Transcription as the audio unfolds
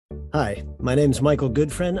Hi, my name is Michael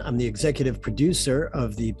Goodfriend. I'm the executive producer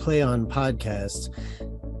of the Play On podcast.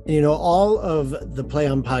 And, all of the Play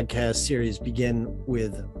On podcast series begin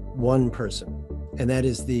with one person, and that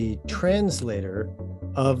is the translator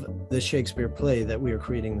of the Shakespeare play that we are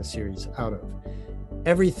creating the series out of.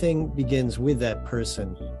 Everything begins with that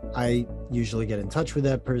person. I usually get in touch with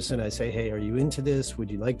that person. I say, hey, are you into this? Would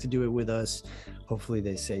you like to do it with us? Hopefully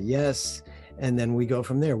they say yes. And then we go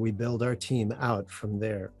from there. We build our team out from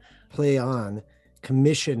there. Play On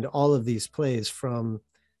commissioned all of these plays from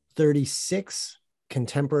 36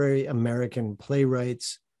 contemporary American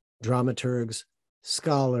playwrights, dramaturgs,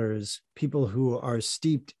 scholars, people who are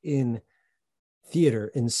steeped in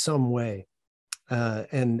theater in some way.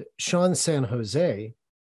 And Sean San Jose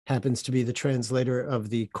happens to be the translator of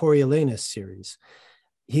the Coriolanus series.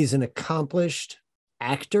 He's an accomplished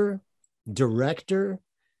actor, director,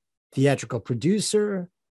 theatrical producer,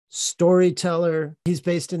 storyteller. He's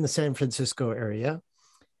based in the San Francisco area,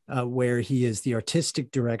 where he is the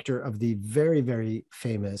artistic director of the very, very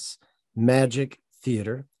famous Magic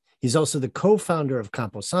Theater. He's also the co-founder of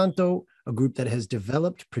Camposanto, a group that has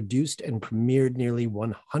developed, produced, and premiered nearly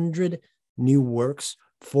 100 new works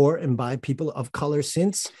for and by people of color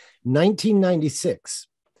since 1996.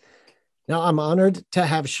 Now, I'm honored to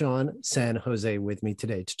have Sean San Jose with me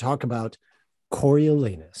today to talk about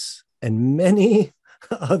Coriolanus and many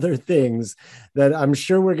other things that I'm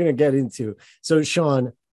sure we're going to get into. So,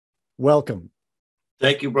 Sean, welcome.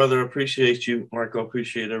 Thank you, brother. Appreciate you, Marco.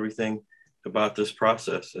 Appreciate everything about this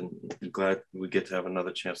process, and I'm glad we get to have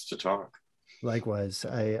another chance to talk. Likewise,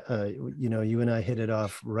 you and I hit it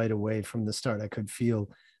off right away from the start. I could feel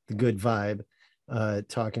the good vibe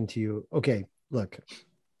talking to you. Okay, look,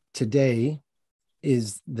 today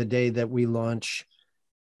is the day that we launch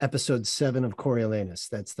episode 7 of Coriolanus.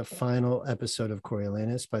 That's the final episode of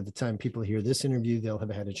Coriolanus. By the time people hear this interview, they'll have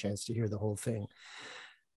had a chance to hear the whole thing.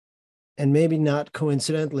 And maybe not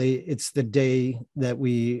coincidentally, it's the day that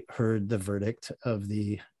we heard the verdict of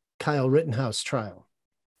the Kyle Rittenhouse trial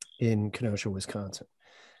in Kenosha, Wisconsin.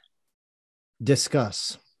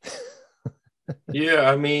 Discuss. Yeah,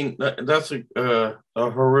 I mean, that's a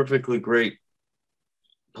horrifically great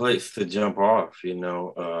place to jump off,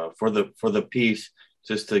 for the piece.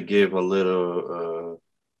 Just to give a little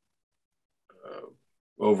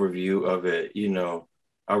overview of it,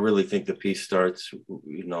 I really think the piece starts,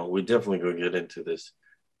 we definitely going to get into this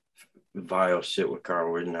vile shit with Kyle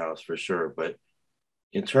Rittenhouse for sure. But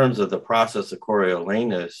in terms of the process of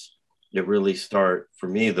Coriolanus, it really for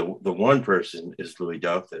me, the one person is Louis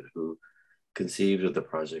Douthit, who conceived of the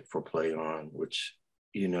project for Play On, which,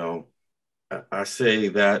 I say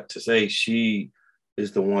that to say she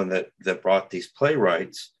is the one that brought these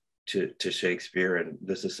playwrights to Shakespeare. And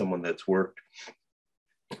this is someone that's worked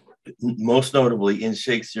most notably in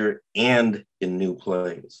Shakespeare and in new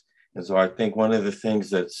plays. And so I think one of the things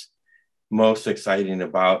that's most exciting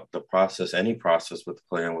about the process, any process with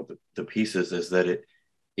Play On with the pieces, is that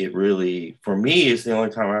it really, for me, is the only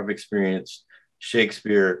time I've experienced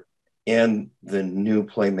Shakespeare and the new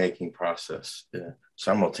playmaking process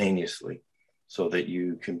simultaneously, so that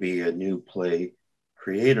you can be a new play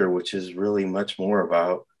creator, which is really much more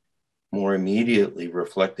about more immediately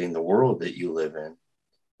reflecting the world that you live in.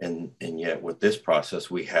 And yet with this process,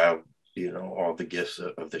 we have, all the gifts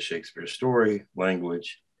of the Shakespeare story,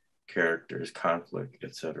 language, characters, conflict,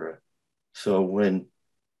 etc. So when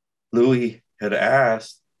Louis had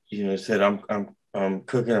asked, said, I'm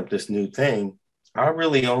cooking up this new thing, I've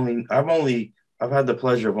had the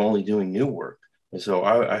pleasure of only doing new work. And so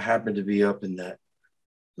I happened to be up in the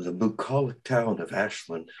bucolic town of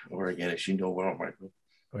Ashland, Oregon, as you know well, Michael.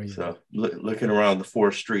 Oh, yeah. So looking around the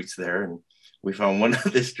 4 streets there, and we found one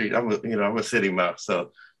other street. I'm a city mouse,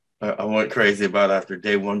 so I went crazy about after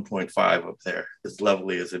day 1.5 up there, as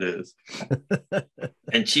lovely as it is.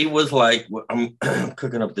 And she was like, well, I'm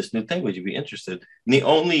cooking up this new thing. Would you be interested? And the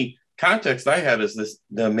only context I had is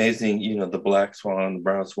the amazing, the Black Swan, the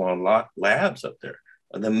Brown Swan labs up there,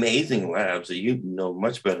 the amazing labs that you know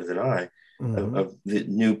much better than I. Mm-hmm. Of the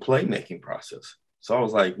new playmaking process. So I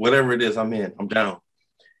was like, whatever it is, I'm in, I'm down.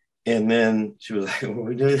 And then she was like, well,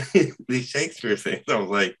 we're doing these Shakespeare things. I was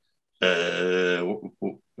like,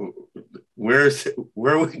 where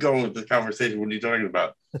are we going with this conversation? What are you talking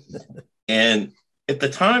about? And at the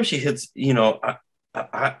time she hits,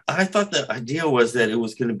 I thought the idea was that it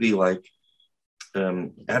was going to be like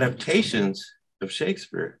adaptations of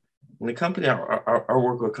Shakespeare. In the company, our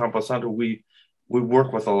work with Camposanto, we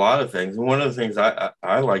work with a lot of things. And one of the things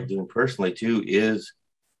I like doing personally too is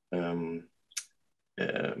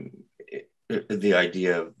the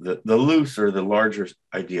idea of the loose or the larger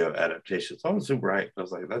idea of adaptation. So I was super hyped. I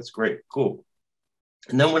was like, that's great, cool.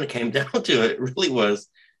 And then when it came down to it, it really was,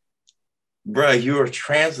 bruh, you are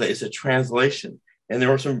translating. It's a translation. And there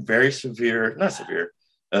were some very severe, not severe,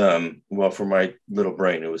 well, for my little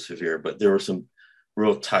brain, it was severe, but there were some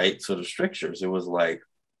real tight sort of strictures. It was like,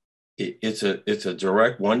 it's a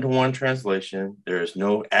direct one-to-one translation. There is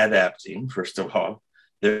no adapting, first of all.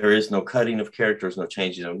 There is no cutting of characters, no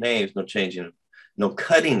changing of names, no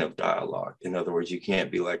cutting of dialogue. In other words, you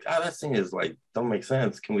can't be like, oh, that thing is like, don't make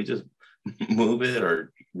sense. Can we just move it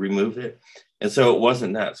or remove it? And so it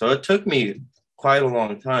wasn't that. So it took me quite a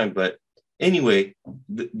long time. But anyway,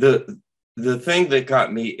 the thing that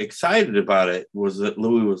got me excited about it was that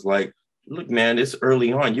Louis was like, look, man, it's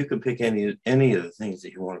early on. You can pick any of the things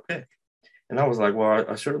that you want to pick. And I was like, well,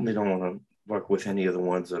 I certainly don't want to work with any of the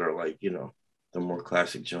ones that are like, the more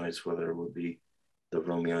classic joints, whether it would be the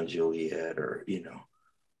Romeo and Juliet or,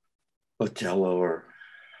 Othello or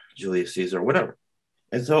Julius Caesar or whatever.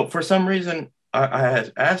 And so for some reason, I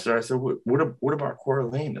had asked her, I said, what about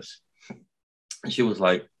Coriolanus? And she was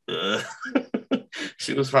like,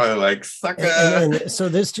 she was probably like, sucker. And so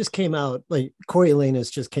this just came out, like Coriolanus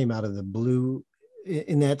just came out of the blue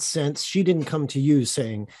in that sense. She didn't come to you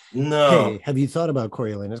saying, no, hey, have you thought about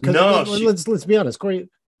Coriolanus? No, let's be honest.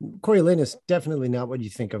 Coriolanus definitely not what you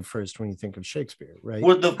think of first when you think of Shakespeare, right?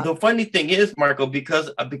 Well, the funny thing is, Marco, because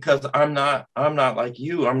I'm not like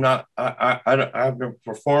you. I haven't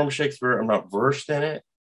performed Shakespeare. I'm not versed in it.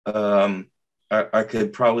 I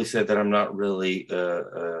could probably say that I'm not really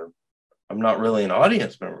an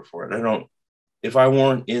audience member for it. I don't. If I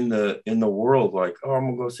weren't in the world, like, oh, I'm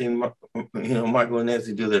gonna go see Michael and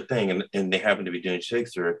Nancy do their thing, and they happen to be doing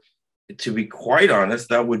Shakespeare. To be quite honest,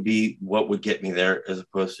 that would be what would get me there, as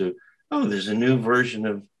opposed to, oh, there's a new version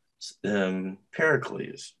of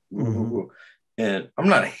Pericles. Mm-hmm. And I'm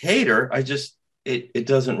not a hater. I just, it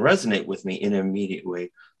doesn't resonate with me in an immediate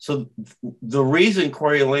way. So the reason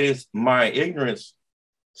Coriolanus, my ignorance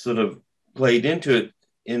sort of played into it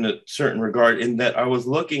in a certain regard, in that I was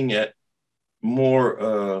looking at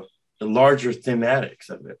more the larger thematics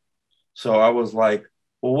of it. So I was like,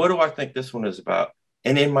 well, what do I think this one is about?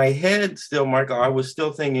 And in my head still, Michael, I was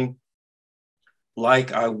still thinking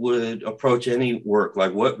like I would approach any work,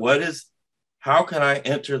 like how can I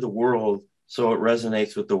enter the world so it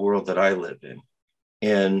resonates with the world that I live in?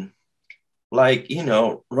 And like,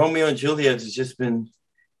 Romeo and Juliet has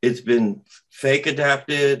it's been fake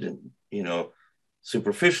adapted and,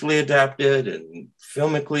 superficially adapted and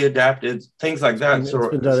filmically adapted, things like that. So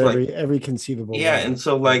it's been done every conceivable way. And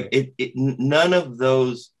so like none of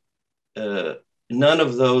those,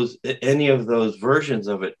 any of those versions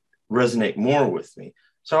of it resonate more with me.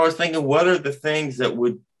 So I was thinking, what are the things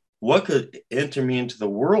what could enter me into the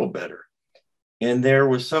world better? And there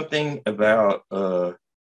was something about,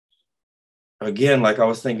 again, like I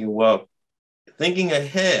was thinking, well, thinking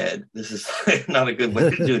ahead, this is not a good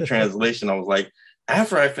way to do a translation. I was like,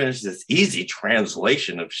 after I finish this easy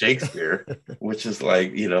translation of Shakespeare, which is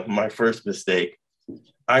like, my first mistake,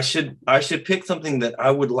 I should pick something that I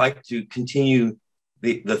would like to continue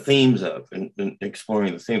the themes of and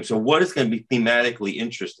exploring the themes. So what is going to be thematically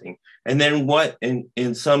interesting? And then what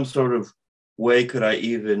in some sort of way could I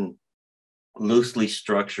even loosely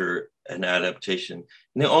structure an adaptation?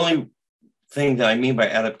 And the only thing that I mean by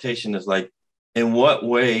adaptation is like, in what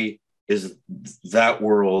way is that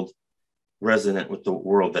world resonant with the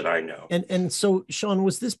world that I know? And so, Sean,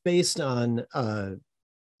 was this based on a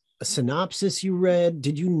synopsis you read?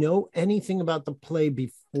 Did you know anything about the play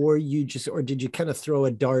before or did you kind of throw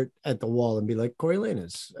a dart at the wall and be like,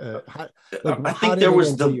 Coriolanus? I think there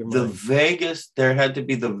was the vaguest, there had to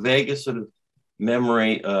be the vaguest sort of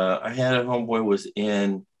memory. I had a homeboy was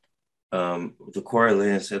in the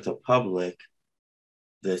Coriolanus at the Public,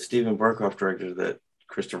 the Stephen Burkhoff director that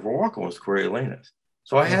Christopher Walken was Coriolanus.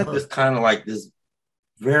 So I had this kind of like this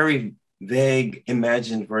very vague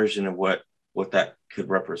imagined version of what that could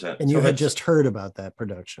represent. And you had just heard about that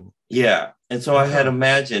production. Yeah. And so I had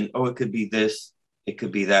imagined, it could be this, it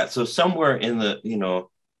could be that. So somewhere in the,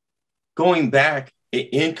 going back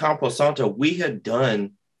in Campo Santo,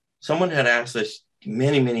 someone had asked us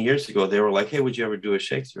many, many years ago, they were like, hey, would you ever do a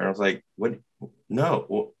Shakespeare? And I was like, what? No.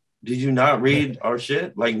 Well, did you not read our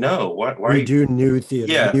shit? Like, no. Why we do new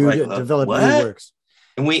theater. Yeah. Develop new works.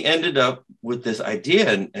 And we ended up with this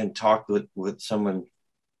idea and talked with someone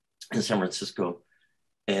in San Francisco,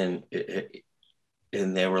 and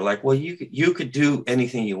they were like, well, you could do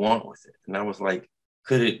anything you want with it. And I was like,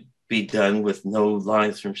 could it be done with no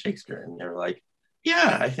lines from Shakespeare? And they were like,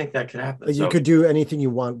 yeah, I think that could happen. But you could do anything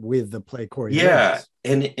you want with the play Coriolanus. Yeah.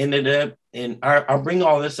 And it and I'll bring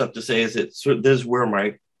all this up to say is that this is where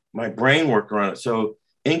my brain worked around it. So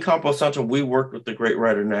in Campo Santo, we worked with the great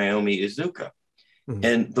writer Naomi Izuka. Mm-hmm.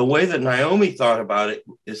 And the way that Naomi thought about it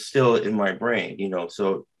is still in my brain, you know.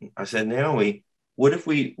 So I said, Naomi, what if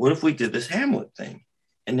we did this Hamlet thing?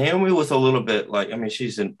 And Naomi was a little bit like, I mean,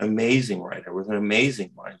 she's an amazing writer with an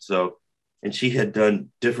amazing mind. So, and she had done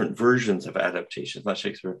different versions of adaptations, not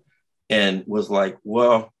Shakespeare, and was like,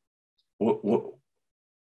 well,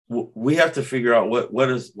 we have to figure out what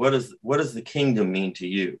does the kingdom mean to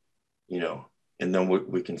you, you know, and then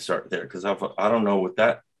we can start there, because I don't know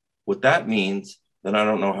what that means, then I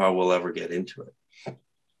don't know how we'll ever get into it.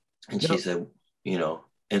 And she said, you know,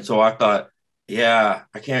 and so I thought, yeah,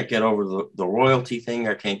 I can't get over the royalty thing.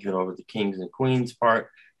 I can't get over the kings and queens part,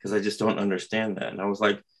 because I just don't understand that. And I was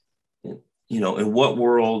like, you know, in what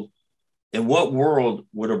world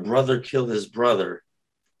would a brother kill his brother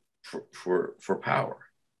for power?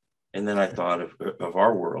 And then I thought of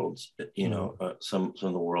our worlds, you know, some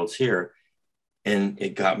of the worlds here, and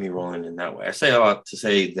it got me rolling in that way. I say a lot to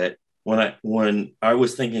say that when I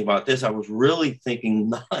was thinking about this, I was really thinking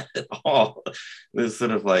not at all. This sort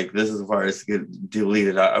of like, this is why it's get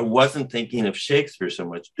deleted. I wasn't thinking of Shakespeare so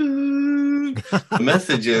much. The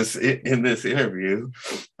messages in this interview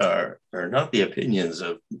are not the opinions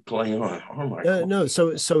of playing on Harmonic. No.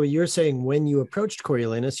 So you're saying when you approached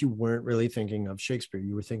Coriolanus, you weren't really thinking of Shakespeare.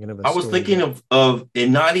 You were thinking of I was thinking of,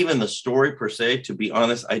 and not even the story per se. To be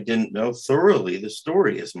honest, I didn't know thoroughly the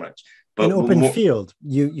story as much. But an open field.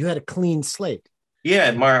 You had a clean slate.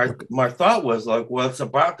 Yeah, my thought was like, well, it's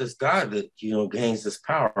about this guy that, you know, gains this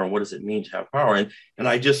power, and what does it mean to have power? And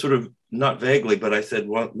I just sort of, not vaguely, but I said,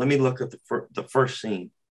 well, let me look at the first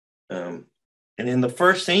scene, and in the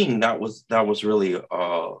first scene, that was really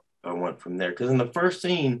I went from there, because in the first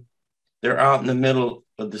scene, they're out in the middle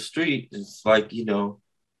of the street. It's like, you know,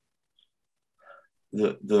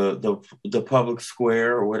 the public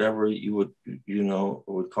square or whatever you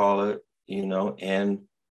would call it, you know, and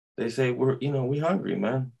they say, we hungry,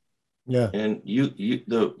 man. Yeah. And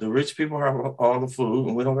the rich people have all the food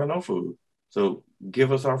and we don't got no food. So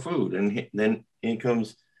give us our food. And then in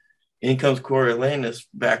comes Coriolanus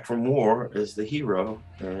back from war as the hero.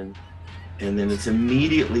 And then it's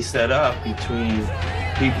immediately set up between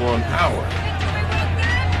people in power.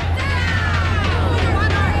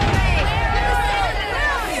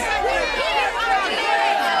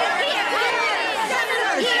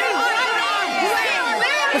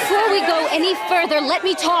 Any further, let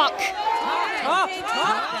me talk.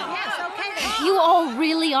 You all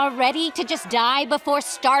really are ready to just die before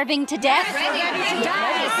starving to death?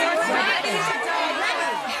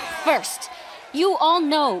 First, you all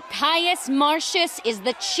know Caius Marcius is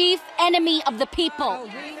the chief enemy of the people.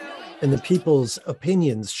 And the people's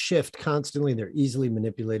opinions shift constantly. They're easily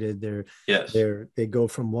manipulated. They go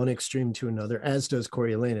from one extreme to another, as does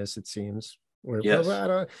Coriolanus, it seems. Yes.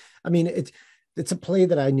 I mean, it's a play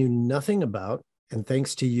that I knew nothing about, and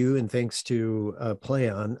thanks to you and thanks to Play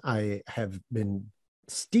On, I have been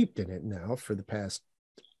steeped in it now for the past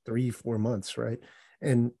 3-4 months, right?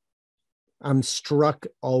 And I'm struck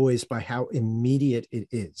always by how immediate it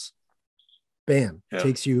is. Bam,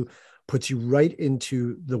 puts you right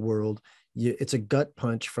into the world. It's a gut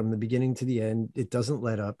punch from the beginning to the end. It doesn't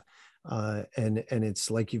let up, and it's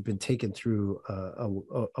like you've been taken through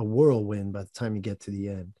a whirlwind by the time you get to the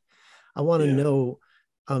end. I want to know,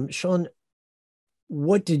 Sean,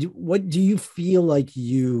 what do you feel like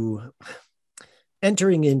you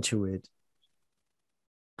entering into it?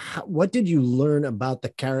 What did you learn about the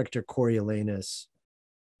character Coriolanus,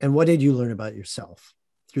 and what did you learn about yourself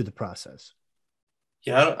through the process?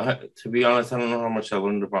 Yeah, to be honest, I don't know how much I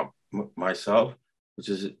learned about myself, which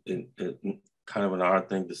is kind of an odd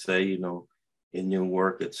thing to say. You know, in new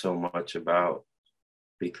work, it's so much about,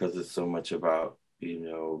 you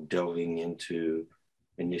know, delving into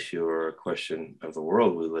an issue or a question of the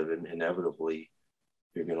world we live in. Inevitably,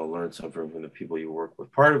 you're going to learn something from the people you work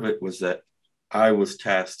with. Part of it was that I was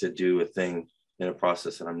tasked to do a thing in a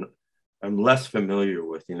process that I'm less familiar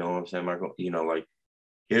with. You know what I'm saying? You know, like,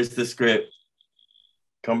 here's the script,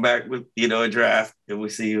 come back with, you know, a draft, and we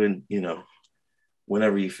see you in, you know,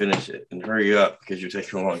 whenever you finish it, and hurry up because you're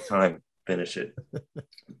taking a long time. Finish it.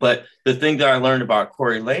 But the thing that I learned about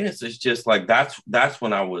Coriolanus is just like, that's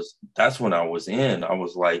when I was in. I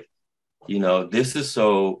was like, you know, this is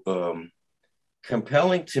so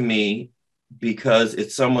compelling to me, because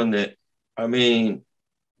it's someone that, I mean,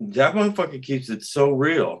 that motherfucker keeps it so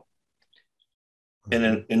real.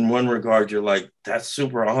 And in one regard, you're like, that's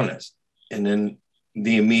super honest. And then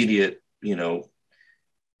the immediate, you know,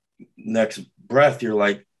 next breath, you're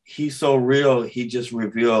like, he's so real. He just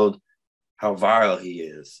revealed how vile he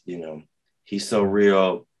is. He's so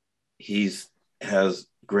real. Has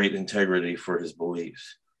great integrity for his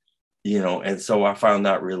beliefs. And so I found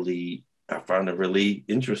it really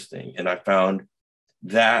interesting, and I found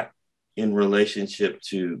that in relationship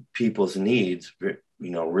to people's needs,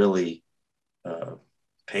 really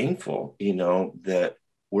painful. That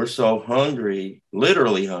we're so hungry,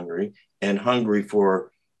 literally hungry, and hungry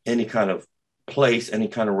for any kind of place, any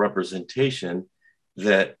kind of representation,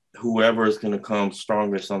 that whoever is going to come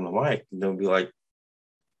strongest on the mic, they'll be like,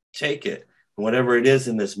 take it. Whatever it is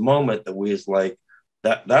in this moment that we is like,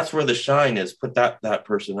 that's where the shine is. Put that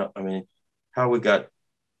person up. I mean, how we got,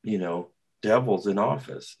 devils in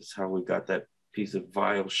office. It's how we got that piece of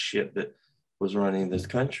vile shit that was running this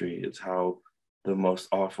country. It's how the most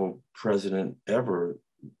awful president ever,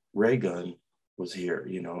 Reagan, was here.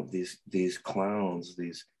 These clowns,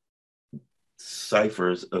 these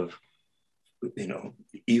ciphers of,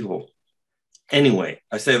 evil. Anyway,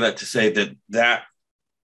 I say that to say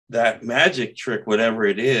that magic trick, whatever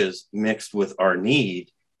it is, mixed with our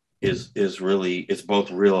need, is really, it's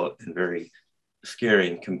both real and very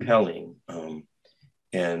scary and compelling.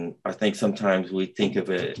 And I think sometimes we think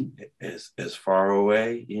of it as far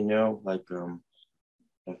away, like I'm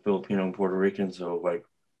Filipino and Puerto Rican, so like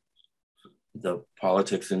the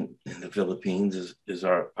politics in the Philippines is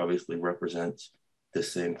obviously represents the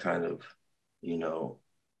same kind of,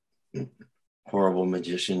 horrible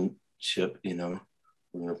magicianship. We're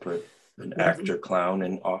gonna put an actor clown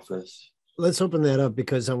in office. Let's open that up,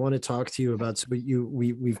 because I want to talk to you about,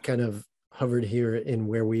 we've kind of hovered here in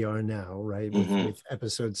where we are now, right? With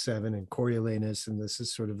episode 7 and Coriolanus, and this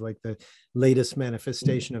is sort of like the latest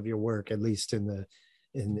manifestation of your work, at least in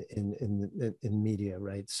media,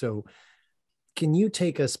 right? So can you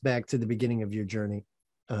take us back to the beginning of your journey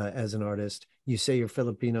as an artist? You say you're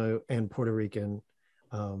Filipino and Puerto Rican.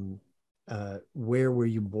 Where were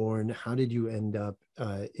you born? How did you end up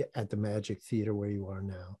at the Magic Theater where you are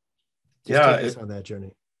now? Take us on that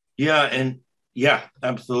journey. Yeah,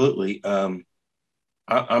 absolutely. I'm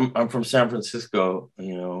from San Francisco.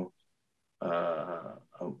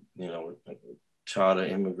 Child of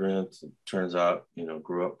immigrants. It turns out,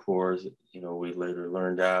 grew up poor. We later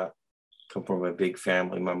learned out. Come from a big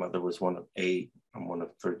family. My mother was one of 8. I'm one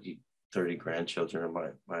of 30 grandchildren of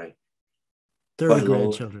my 30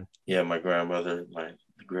 grandchildren. Yeah, my grandmother, the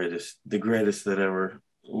greatest that ever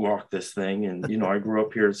walked this thing. And I grew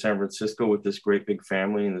up here in San Francisco with this great big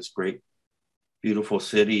family in this great, beautiful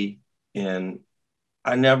city. And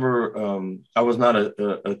I never, I was not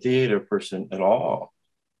a theater person at all.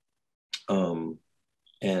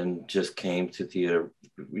 And just came to theater,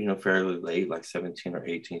 fairly late, like 17 or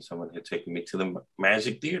 18. Someone had taken me to the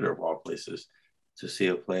Magic Theater of all places to see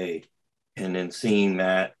a play. And then seeing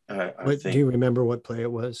that, do you remember what play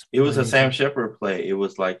it was? It was a Sam Shepard play. It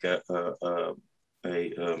was like it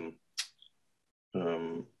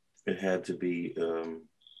had to be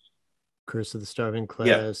Curse of the Starving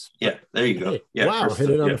Class. Yeah, there you go. Hey, yeah, wow,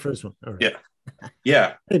 hit it on the first one. All right.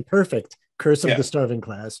 Yeah. Hey, perfect. Curse of the Starving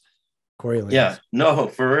Class. Coriolanus. Yeah, no,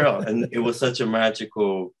 for real. And it was such a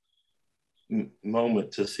magical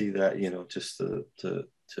moment to see that, just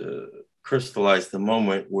to crystallize the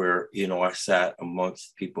moment where, I sat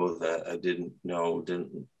amongst people that I didn't know,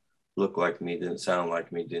 didn't look like me, didn't sound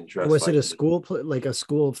like me, didn't dress was like it a school like a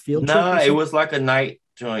school field trip? No, it was like a night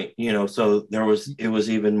joint, so it was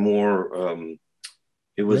even more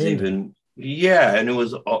it was random. And it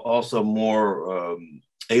was also more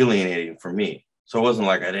alienating for me. So it wasn't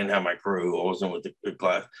like I didn't have my crew. I wasn't with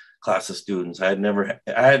the class of students. I had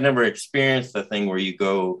never experienced the thing where you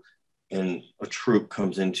go and a troupe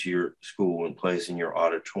comes into your school and plays in your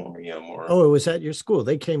auditorium. Or it was at your school.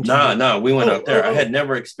 They came to No, we went out there. I had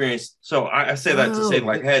never experienced. So I say that to say,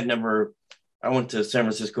 like, I went to San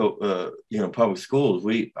Francisco, public schools.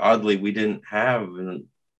 We didn't have,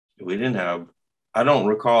 I don't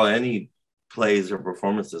recall any plays or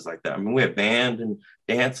performances like that. I mean, we had band and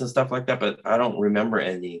dance and stuff like that, but I don't remember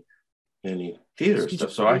any theater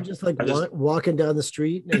stuff. So I just walking down the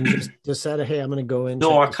street and just decided, hey, I'm going to go in.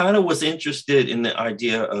 No, I kind of was interested in the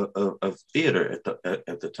idea of theater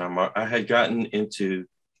at the time. I had gotten into,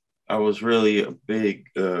 I was really a big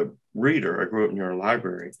reader. I grew up near a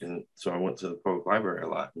library, and so I went to the public library a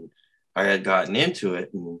lot. And I had gotten into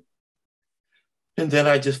it, and then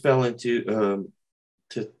I just fell into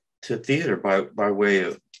to theater by way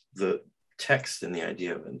of the text and the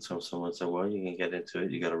idea of it. And so someone said, well, you can get into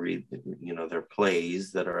it. You got to read, there are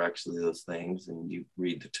plays that are actually those things, and you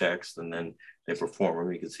read the text and then they perform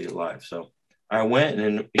them. You can see it live. So I went,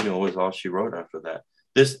 and it was all she wrote after that.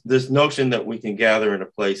 This notion that we can gather in a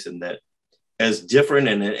place and that as different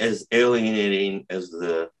and as alienating as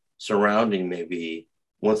the surrounding may be,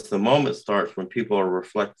 once the moment starts, when people are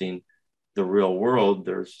reflecting the real world,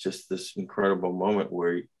 there's just this incredible moment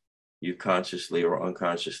where you consciously or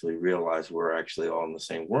unconsciously realize we're actually all in the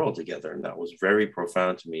same world together. And that was very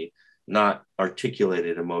profound to me, not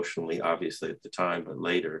articulated emotionally, obviously at the time, but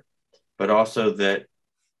later, but also that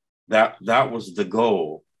was the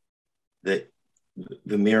goal, that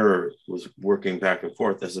the mirror was working back and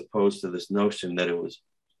forth, as opposed to this notion that it was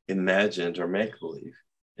imagined or make-believe.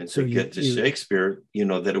 And so get to Shakespeare,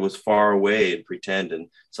 that it was far away and pretend and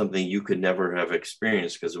something you could never have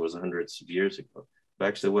experienced because it was hundreds of years ago. But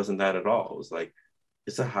actually, it wasn't that at all. It was like,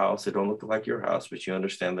 it's a house. It don't look like your house, but you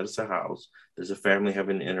understand that it's a house. There's a family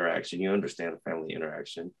having an interaction. You understand a family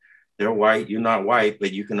interaction. They're white. You're not white,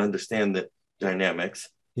 but you can understand the dynamics.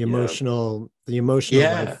 The emotional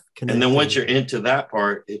yeah. life And then once you're into that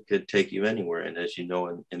part, it could take you anywhere. And as you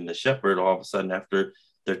know, in The Shepherd, all of a sudden, after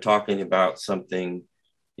they're talking about something,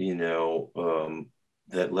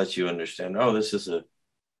 that lets you understand, oh, this is a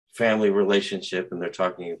family relationship, and they're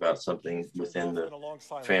talking about something within the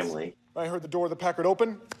family. I heard the door of the Packard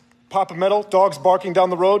open, pop of metal, dogs barking down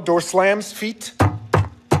the road, door slams, feet,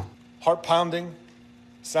 heart pounding,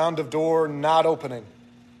 sound of door not opening,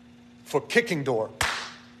 foot kicking door,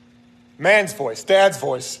 man's voice, dad's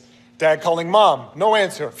voice, dad calling mom, no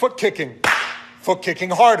answer, foot kicking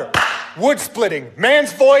harder, wood splitting,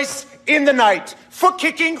 man's voice in the night, foot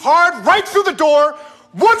kicking hard right through the door,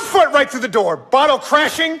 1 foot right through the door, bottle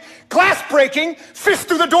crashing, glass breaking, fist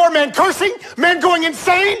through the door, man cursing, man going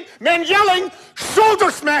insane, man yelling,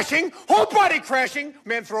 shoulder smashing, whole body crashing,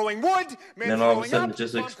 man throwing wood, man and then all of a sudden it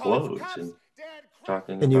just explodes and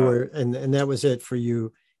talking and about... and that was it for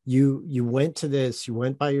you. You went to this, you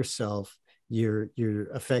went by yourself, you're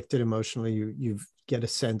affected emotionally, you get a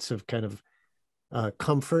sense of kind of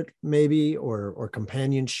comfort maybe, or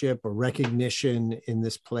companionship or recognition in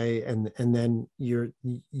this play, and then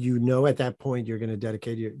at that point you're going to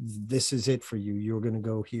dedicate this is it for you. You're going to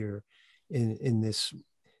go here in this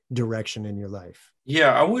direction in your life.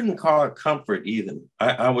 Yeah, I wouldn't call it comfort either.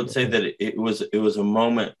 I would say that it was a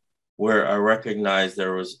moment where I recognized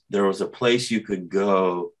there was a place you could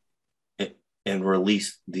go and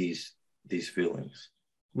release these feelings.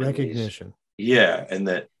 Recognition. And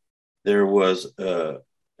that there was an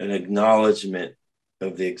acknowledgement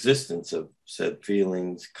of the existence of said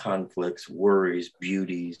feelings, conflicts, worries,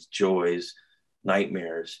 beauties, joys,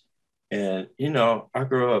 nightmares. And, I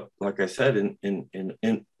grew up, like I said,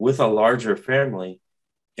 in with a larger family.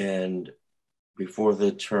 And before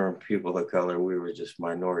the term people of color, we were just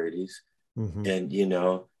minorities. Mm-hmm. And,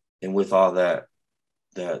 and with all that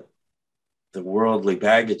the worldly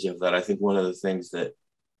baggage of that, I think one of the things that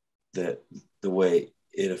the way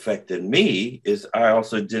it affected me is I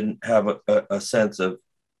also didn't have a sense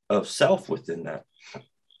of self within that.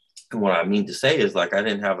 And what I mean to say is, like, I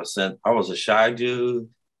didn't have a sense. I was a shy dude.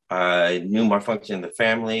 I knew my function in the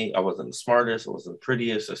family. I wasn't the smartest. I wasn't the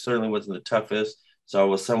prettiest. I certainly wasn't the toughest. So I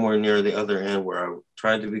was somewhere near the other end where I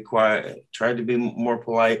tried to be quiet, tried to be more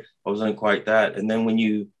polite. I wasn't quite that. And then when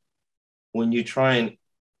you try and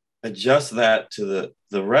adjust that to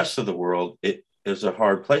the rest of the world, there's a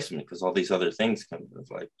hard placement because all these other things come. It's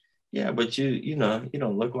like, yeah, but you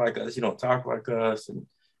don't look like us, you don't talk like us, and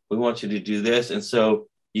we want you to do this. And so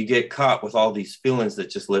you get caught with all these feelings that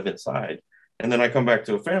just live inside. And then I come back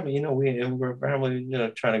to a family, we're a family,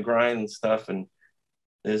 trying to grind and stuff. And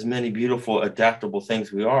as many beautiful, adaptable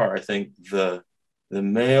things we are, I think the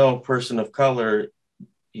male person of color,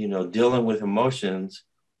 dealing with emotions,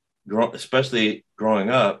 especially growing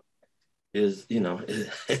up, is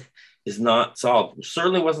not solved.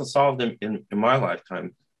 Certainly wasn't solved in my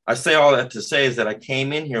lifetime. I say all that to say is that I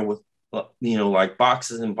came in here with, like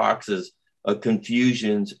boxes and boxes of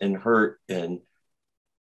confusions and hurt and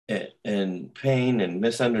pain and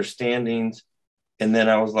misunderstandings. And then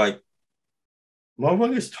I was like,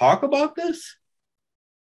 motherfuckers talk about this?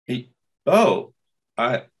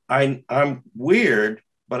 I'm weird,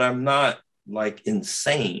 but I'm not like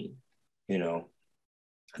insane,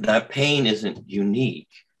 That pain isn't unique.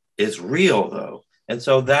 It's real though. And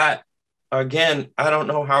so that, again, I don't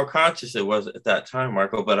know how conscious it was at that time,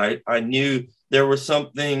 Marco, but I knew there was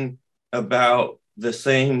something about the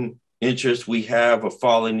same interest we have of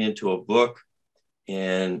falling into a book,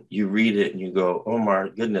 and you read it and you go, oh my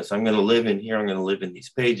goodness, I'm going to live in here. I'm going to live in these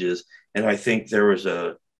pages. And I think there was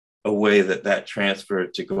a way that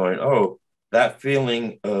transferred to going, oh, that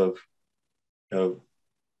feeling of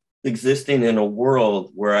existing in a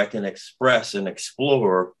world where I can express and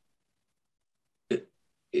explore,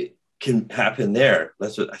 it can happen there.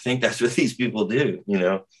 That's what these people do,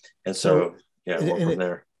 And so went from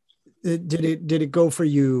there. Did it go for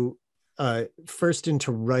you first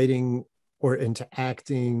into writing or into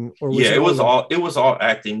acting, or was it was all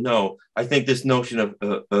acting? No, I think this notion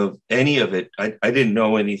of any of it, I didn't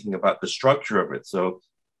know anything about the structure of it, so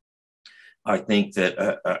I think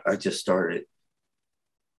that I just started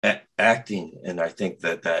acting, and I think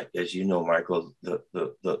that as you know, Michael,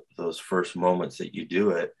 those first moments that you do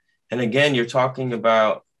it, and again, you're talking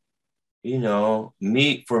about, you know,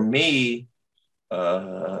 for me,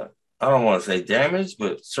 I don't want to say damaged,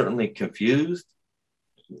 but certainly confused,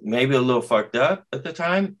 maybe a little fucked up at the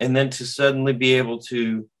time, and then to suddenly be able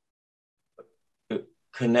to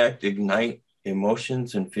ignite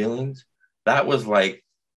emotions and feelings, that was like,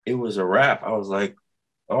 it was a wrap. I was like,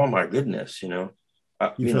 oh my goodness, you know.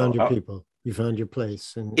 You found your people. You found your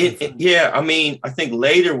place. Yeah, I mean, I think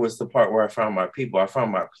later was the part where I found my people. I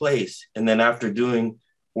found my place, and then after doing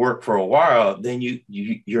work for a while, then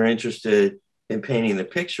you're interested in painting the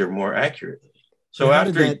picture more accurately. So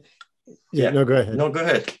after no, go ahead. No, go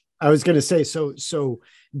ahead. I was going to say, so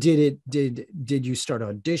did you start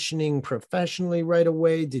auditioning professionally right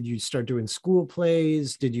away? Did you start doing school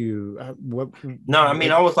plays? Did you No, I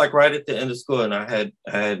mean, I was like right at the end of school, and I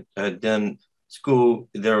had done school.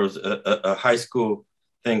 There was a high school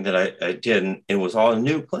thing that I did, and it was all a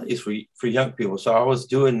new place for young people. So I was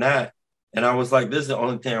doing that, and I was like, this is the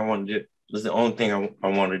only thing I want to do. This is the only thing I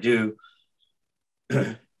want to do.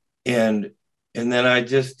 and then I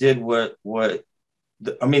just did the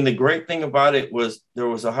great thing about it was there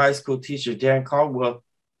was a high school teacher, Dan Caldwell,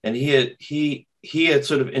 and he had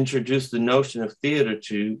sort of introduced the notion of theater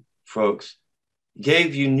to folks,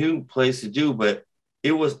 gave you new place to do, but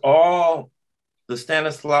it was all the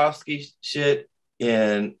Stanislavski shit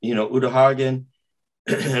and, you know, Uta Hagen.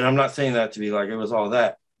 And I'm not saying that to be like, it was all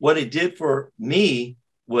that. What it did for me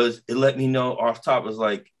was it let me know off top, was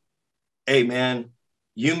like, hey man,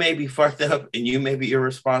 you may be fucked up and you may be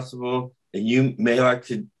irresponsible and you may like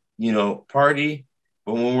to, you know, party,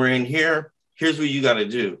 but when we're in here, here's what you got to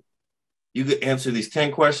do. You could answer these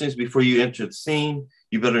 10 questions before you enter the scene.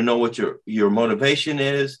 You better know what your motivation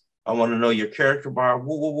is. I want to know your character bar,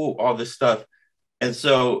 all this stuff. And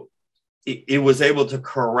so it was able to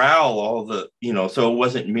corral all the, you know, so it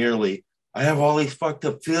wasn't merely, I have all these fucked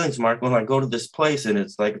up feelings, Mark, when I go to this place and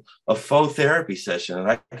it's like a faux therapy session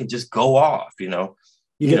and I can just go off, you know.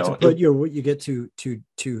 You get to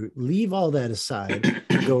leave all that aside,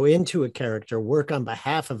 go into a character, work on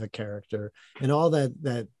behalf of a character, and all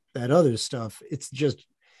that other stuff. It's just,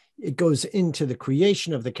 it goes into the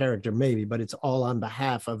creation of the character, maybe, but it's all on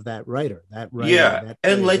behalf of that writer.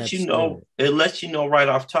 And let you know, it lets you know right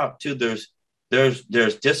off top too. There's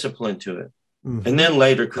discipline to it, and then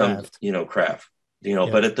later comes craft. You know,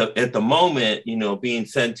 but at the moment, you know, being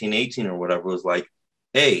 17, 18 or whatever, was like,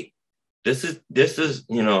 hey. This is,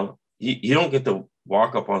 you know, you don't get to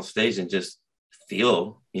walk up on stage and just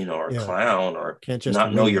feel, you know, or clown or can't just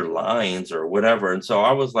not know your lines or whatever. And so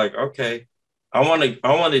I was like, okay, I want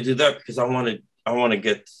to do that because I want to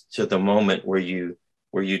get to the moment where you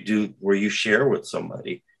share with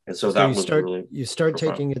somebody. And so that you start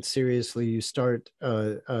taking it seriously. You start,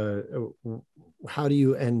 how do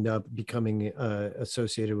you end up becoming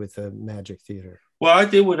associated with the Magic Theater? Well, I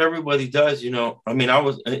did what everybody does, you know. I mean, I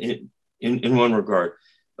was in one regard.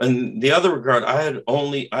 In the other regard, I had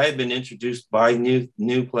been introduced by new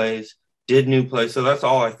plays, did new plays. So that's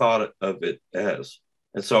all I thought of it as.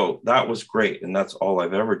 And so that was great. And that's all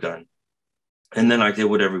I've ever done. And then I did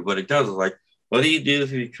what everybody does. It's like, what do you do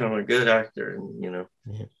if you become a good actor? And, you know,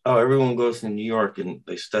 everyone goes to New York and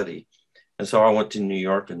they study. And so I went to New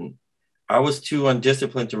York and I was too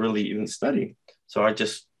undisciplined to really even study. So I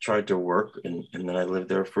just tried to work, and then I lived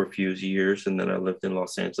there for a few years, and then I lived in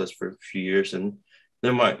Los Angeles for a few years, and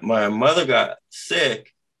then my mother got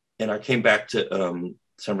sick, and I came back to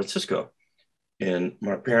San Francisco, and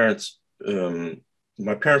my parents were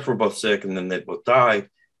both sick, and then they both died,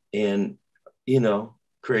 and you know,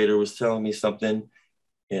 Creator was telling me something,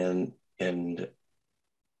 and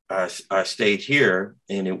I stayed here,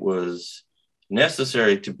 and it was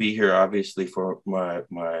necessary to be here, obviously, for my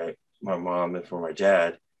mom and for my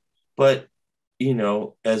dad. But, you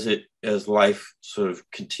know, as life sort of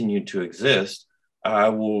continued to exist, I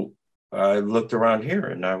looked around here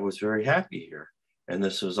and I was very happy here. And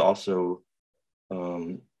this was also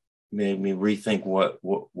made me rethink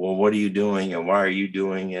what are you doing and why are you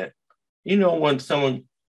doing it? You know, when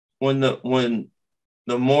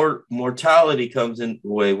the mortality comes in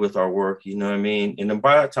the way with our work, you know what I mean? And then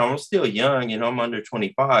by that time, I'm still young, you know, I'm under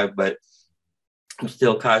 25, but I'm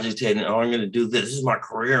still cogitating, I'm going to do this. This is my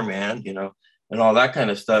career, man, you know, and all that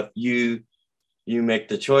kind of stuff. You you make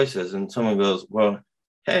the choices. And someone goes, well,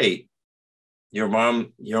 hey, your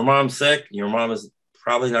mom's sick. Your mom is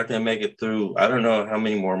probably not going to make it through, I don't know how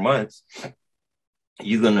many more months. Are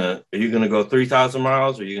you gonna go 3,000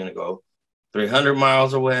 miles, or are you gonna go 300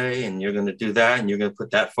 miles away, and you're gonna do that, and you're gonna put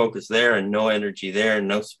that focus there, and no energy there, and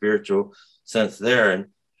no spiritual sense there.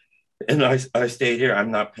 And I stayed here. I'm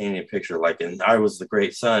not painting a picture like, and I was the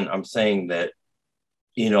great son. I'm saying that,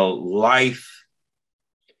 life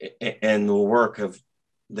and the work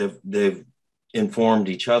they've informed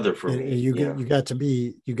each other for me. You got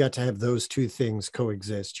to have those two things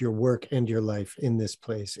coexist, your work and your life in this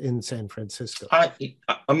place in San Francisco. I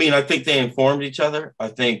mean, I think they informed each other. I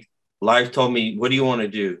think life told me, what do you want to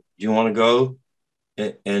do? Do you want to go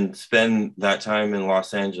and spend that time in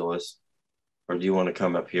Los Angeles, or do you want to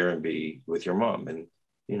come up here and be with your mom? And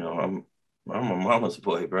I'm a mama's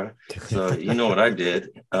boy, bro. So you know what I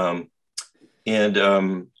did. And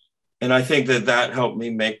I think that helped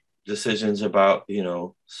me make decisions about,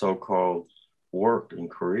 so-called work and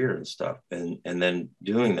career and stuff. And then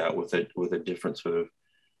doing that with a different sort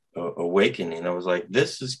of awakening. I was like,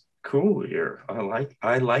 this is cool here. I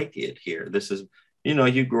like it here. This is,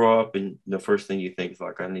 you grow up and the first thing you think is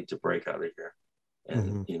like, I need to break out of here.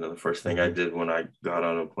 And, the first thing I did when I got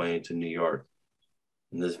on a plane to New York,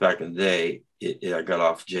 and this back in the day, I got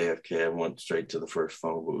off JFK. I went straight to the first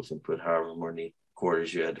phone booth and put however many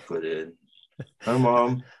quarters you had to put in. Hi,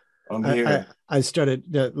 Mom. I'm here. I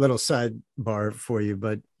started a little sidebar for you,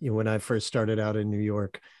 but when I first started out in New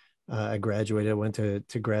York, I graduated. I went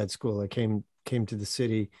to grad school. I came to the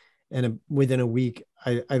city, and within a week,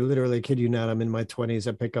 I literally kid you not, I'm in my 20s.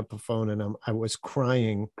 I pick up the phone and I was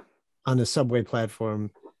crying on the subway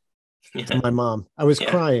platform to my mom. I was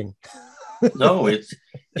crying. No,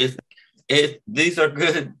 these are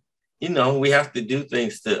good. We have to do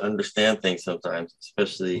things to understand things sometimes,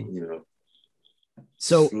 especially,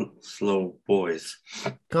 So slow boys.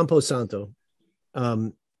 Campo Santo,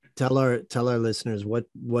 tell our listeners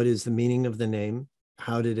what is the meaning of the name?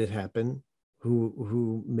 How did it happen?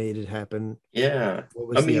 Who made it happen? Yeah.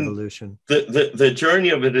 What was the evolution? The journey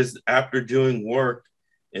of it is, after doing work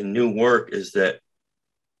and new work, is that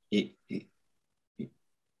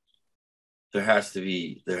there has to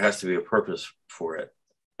be a purpose for it.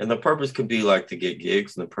 And the purpose could be like to get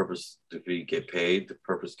gigs, and the purpose to be get paid. The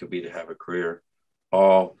purpose could be to have a career,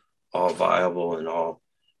 all viable and all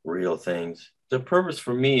real things. The purpose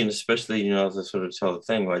for me, and especially, as I sort of tell the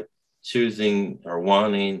thing, like choosing or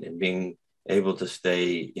wanting and being able to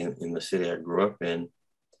stay in the city I grew up in,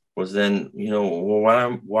 was then,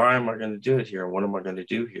 well, why am I going to do it here? What am I going to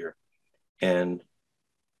do here? And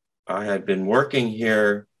I had been working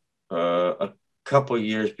here a couple of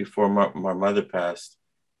years before my mother passed.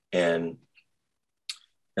 And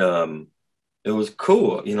it was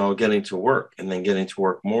cool, getting to work, and then getting to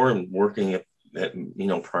work more, and working at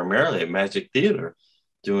primarily at Magic Theater,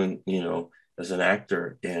 doing, as an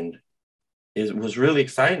actor. And it was really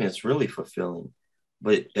exciting. It's really fulfilling.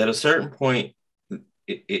 But at a certain point,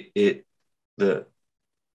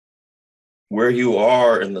 where you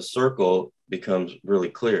are in the circle becomes really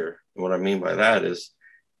clear. And what I mean by that is,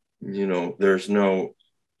 there's no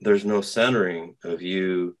centering of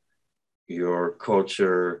you, your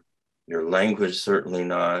culture, your language, certainly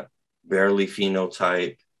not, barely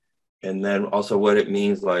phenotype. And then also what it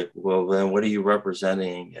means, like, well, then what are you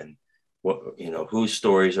representing, and what, whose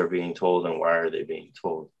stories are being told, and why are they being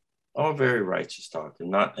told? All very righteous talk,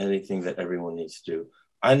 and not anything that everyone needs to do.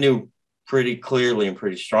 I knew pretty clearly and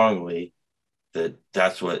pretty strongly that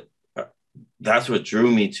that's what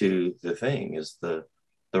drew me to the thing, is the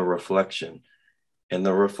reflection. And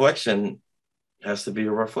the reflection has to be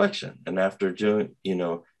a reflection. And after doing,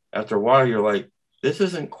 after a while, you're like, this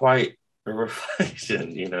isn't quite a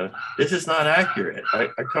reflection, this is not accurate. I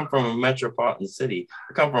come from a metropolitan city.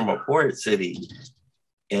 I come from a port city.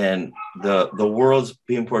 And the world's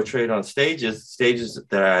being portrayed on stages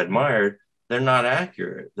that I admired, they're not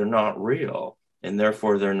accurate. They're not real. And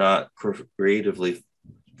therefore, they're not creatively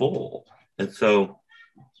full. And so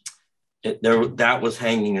that was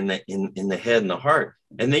hanging in the head and the heart.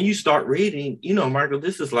 And then you start reading, Michael,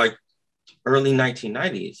 this is like early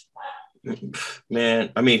 1990s.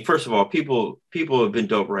 Man, I mean, first of all, people have been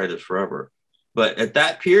dope writers forever. But at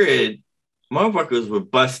that period, motherfuckers were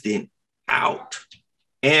busting out.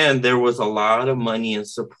 And there was a lot of money and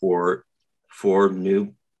support for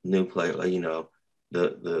new play. Like,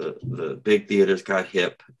 the big theaters got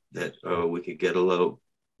hip that we could get a little,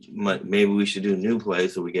 maybe we should do new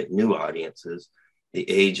plays so we get new audiences. The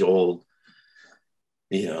age old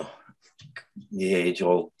thing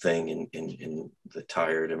in the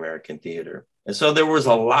tired American theater. And so there was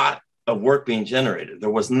a lot of work being generated. There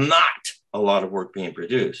was not a lot of work being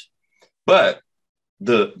produced. But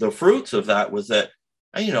the fruits of that was that,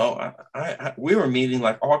 you know, we were meeting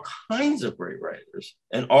like all kinds of great writers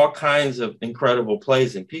and all kinds of incredible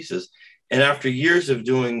plays and pieces. And after years of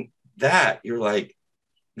doing that, you're like,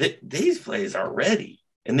 these plays are ready.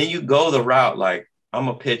 And then you go the route like, I'm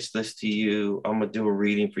gonna pitch this to you, I'm gonna do a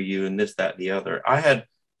reading for you, and this, that, the other. I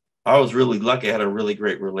was really lucky. I had a really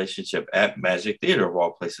great relationship at Magic Theater, of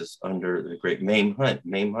all places, under the great Mame Hunt.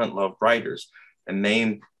 Mame Hunt loved writers, and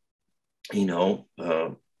Mame, you know,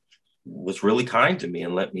 was really kind to me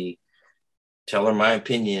and let me tell her my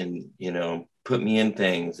opinion, you know, put me in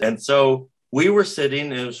things. And so we were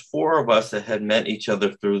sitting, it was 4 of us that had met each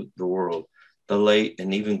other through the world. The late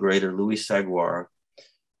and even greater Louis Saguar,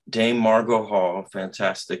 Dame Margot Hall,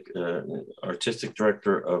 fantastic artistic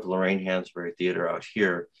director of Lorraine Hansberry Theater out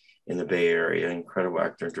here in the Bay Area, incredible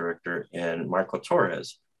actor and director, and Michael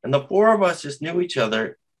Torres. And the 4 of us just knew each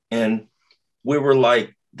other. And we were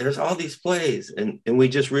like, there's all these plays. And we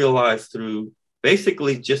just realized through,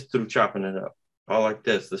 basically just through chopping it up, all like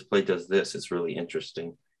this play does this, it's really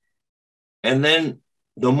interesting. And then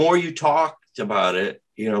the more you talked about it,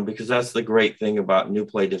 you know, because that's the great thing about new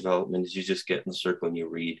play development is you just get in the circle and you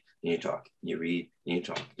read and you talk, and you read and you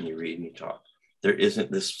talk, and you read and you talk. There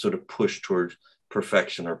isn't this sort of push towards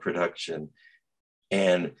perfection or production.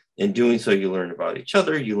 And in doing so, you learn about each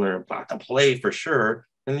other, you learn about the play for sure,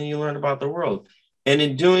 and then you learn about the world. And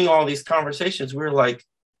in doing all these conversations, we were like,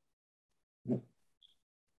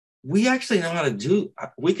 we actually know how to do,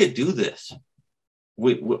 we could do this.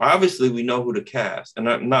 We obviously we know who to cast, and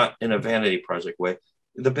I'm not in a vanity project way.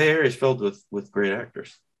 The Bay Area is filled with great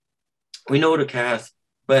actors. We know who to cast,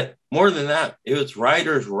 but more than that, it was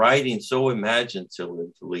writers writing so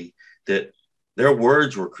imaginatively that their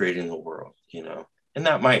words were creating the world, you know. And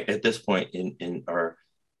that might, at this point in our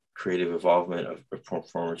creative involvement of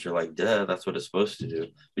performance, you're like, duh, that's what it's supposed to do.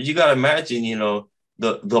 But you got to imagine, you know,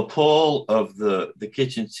 the pull of the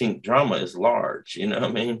kitchen sink drama is large, you know what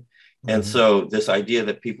I mean? And so this idea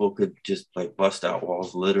that people could just like bust out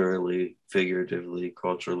walls, literally, figuratively,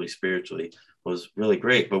 culturally, spiritually, was really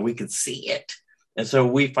great, but we could see it. And so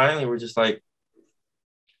we finally were just like,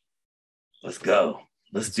 let's go.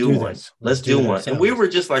 Let's do one. Let's do one. And we were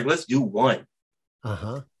just like, let's do one.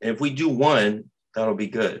 And if we do one, that'll be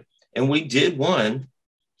good. And we did one.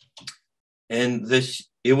 And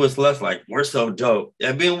it was less like, we're so dope.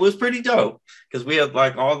 I mean, it was pretty dope because we had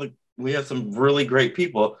like we had some really great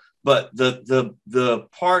people. But the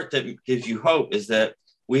part that gives you hope is that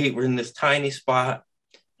we were in this tiny spot.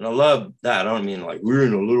 And I love that. I don't mean like we're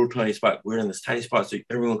in a little tiny spot. We're in this tiny spot so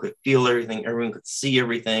everyone could feel everything. Everyone could see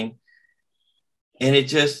everything. And it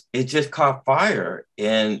just caught fire.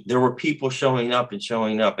 And there were people showing up. And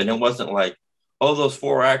it wasn't like, oh, those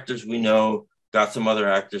 4 actors we know got some other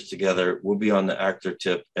actors together. We'll be on the actor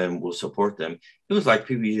tip and we'll support them. It was like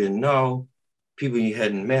people you didn't know, people you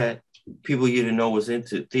hadn't met, people you didn't know was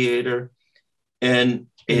into theater. And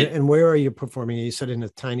where are you performing? You said in a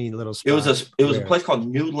tiny little spot. It was a place called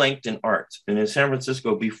New Langton Arts. And in San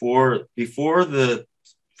Francisco, before the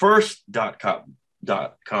first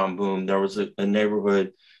 .com boom, there was a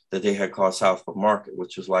neighborhood that they had called South of Market,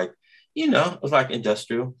 which was like, you know, it was like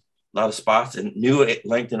industrial, a lot of spots. And New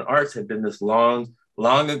Langton Arts had been this long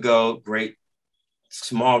ago, great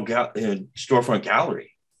small storefront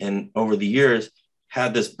gallery. And over the years,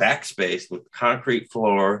 had this backspace with concrete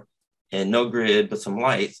floor and no grid, but some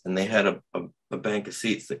lights. And they had a bank of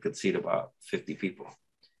seats that could seat about 50 people.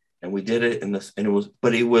 And we did it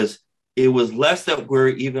it was less that we're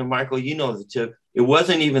even, Michael, you know, the tip. It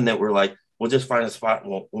wasn't even that we're like, we'll just find a spot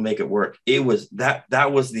and we'll make it work. It was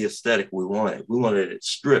that was the aesthetic we wanted. We wanted it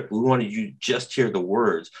stripped. We wanted you to just hear the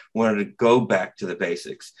words. We wanted to go back to the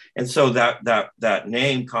basics. And so that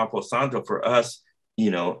name Campo Santo for us,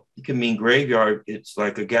 you know, it can mean graveyard. It's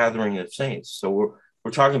like a gathering of saints. So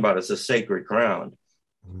we're talking about it's a sacred ground.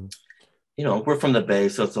 You know, we're from the Bay,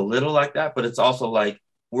 so it's a little like that, but it's also like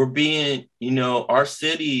we're being, you know, our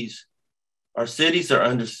cities are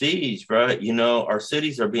under siege, right? You know, our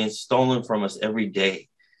cities are being stolen from us every day.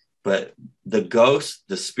 But the ghost,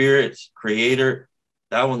 the spirits, creator,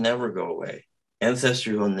 that will never go away.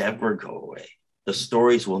 Ancestry will never go away. The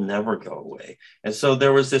stories will never go away. And so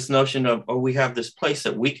there was this notion of, oh, we have this place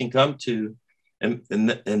that we can come to and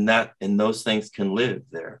those things can live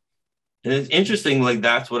there. And it's interesting, like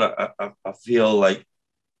that's what I feel like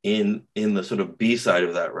in the sort of B side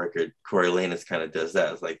of that record, Coriolanus kind of does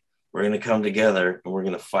that. It's like, we're going to come together and we're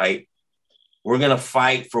going to fight. We're going to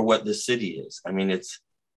fight for what the city is. I mean, it's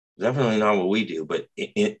definitely not what we do, but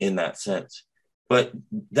in that sense. But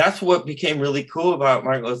that's what became really cool about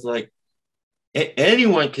Michael, is like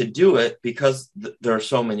anyone could do it because there are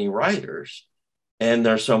so many writers and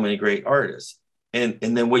there are so many great artists. And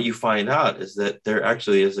then what you find out is that there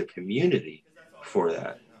actually is a community for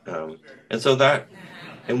that.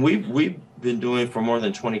 And we've been doing it for more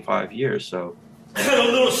than 25 years. So I had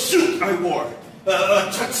a little suit I wore,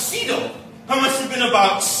 a tuxedo. I must have been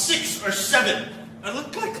about 6 or 7. I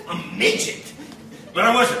looked like a midget, but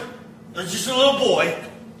I wasn't. I was just a little boy.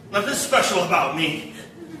 Nothing special about me.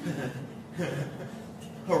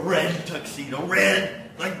 A red tuxedo,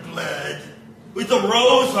 red like blood, with a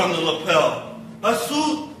rose on the lapel. A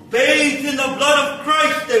suit bathed in the blood of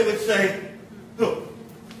Christ, they would say.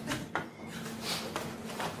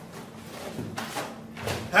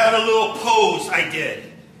 Had a little pose I did.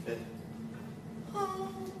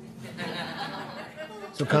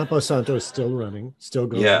 So Camposanto is still running, still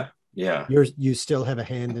going. Yeah. You still have a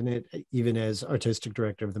hand in it, even as artistic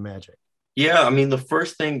director of the Magic. Yeah, I mean, the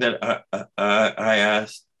first thing that I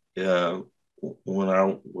asked when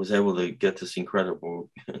I was able to get this incredible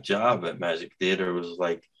job at Magic Theater was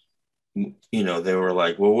like, they were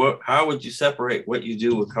like, well, how would you separate what you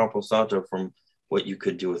do with Camposanto from what you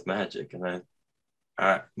could do with Magic? And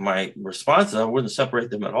my response is I wouldn't separate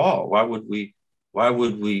them at all. Why would we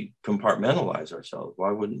compartmentalize ourselves?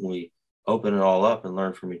 Why wouldn't we open it all up and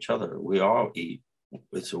learn from each other? We all eat.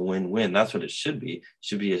 It's a win-win. That's what it should be. It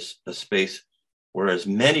should be a space where as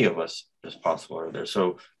many of us as possible are there.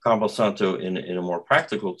 So Camposanto, in a more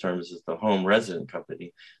practical terms, is the home resident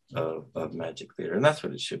company of Magic Theater. And that's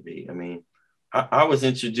what it should be. I mean, I was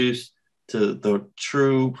introduced to the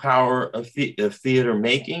true power of theater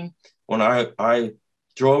making when I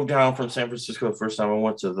drove down from San Francisco the first time. I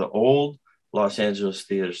went to the old Los Angeles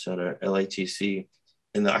Theater Center, LATC,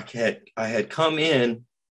 and I had come in,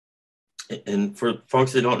 and for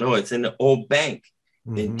folks that don't know, it's in the old bank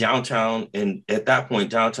in downtown, and at that point,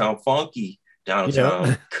 downtown funky,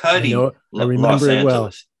 downtown Cuddy, Los Angeles.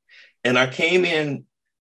 Well. And I came in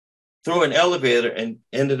through an elevator and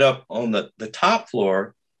ended up on the top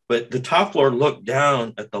floor, but the top floor looked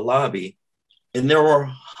down at the lobby, and there were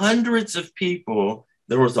hundreds of people.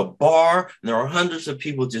 There was a bar, and there were hundreds of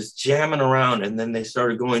people just jamming around. And then they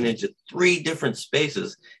started going into 3 different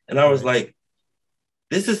spaces. And I was like,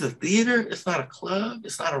 this is a theater? It's not a club.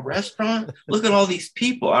 It's not a restaurant. Look at all these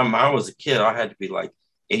people. I was a kid. I had to be like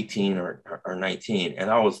 18 or 19. And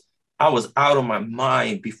I was out of my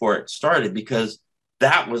mind before it started, because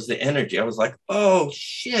that was the energy. I was like, oh,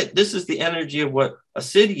 shit, this is the energy of what a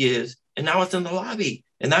city is. And now it's in the lobby.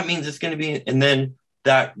 And that means it's going to be. And then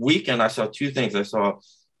that weekend, I saw 2 things. I saw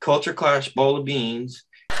Culture Clash Bowl of Beans.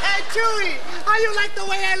 Hey, Chewy, how you like the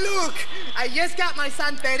way I look? I just got my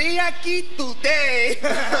Santeria kit today.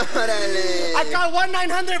 I got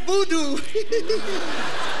 1-900 Voodoo.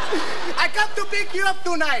 I come to pick you up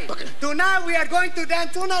tonight. Okay. Tonight we are going to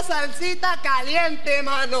dance una salsita caliente,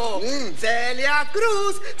 mano. Celia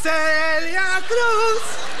Cruz, Celia Cruz.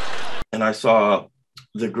 And I saw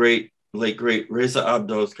the late great Reza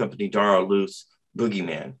Abdoh's company, Dara Luce,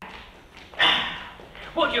 Boogeyman.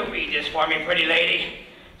 Would you read this for me, pretty lady?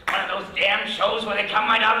 It's one of those damn shows where they come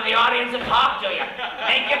right out of the audience and talk to you.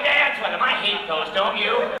 Make you dance with them. I hate those, don't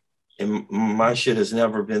you? And my shit has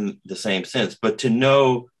never been the same since. But to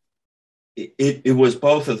know it was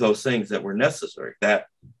both of those things that were necessary, that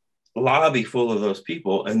lobby full of those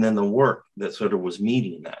people, and then the work that sort of was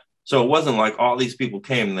meeting that. So it wasn't like all these people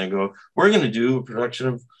came and they go, we're going to do a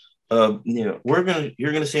production of, you're going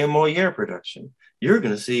to see a Moliere production. You're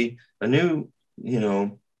going to see a new,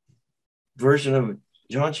 version of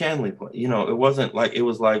John Chandler play. It wasn't like, it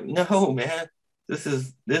was like, no, man, this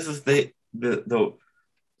is the downest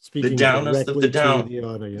of the down.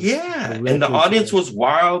 Yeah. And the audience was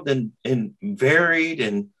wild and varied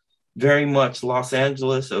and very much Los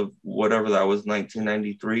Angeles of whatever that was,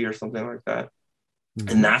 1993 or something like that. Mm-hmm.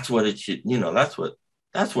 And that's what it should,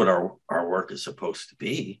 that's what our work is supposed to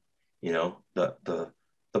be, the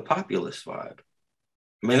populist vibe.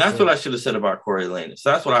 I mean, that's what I should have said about Coriolanus.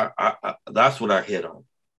 That's what I hit on.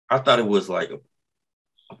 I thought it was like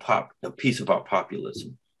a piece about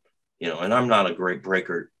populism, and I'm not a great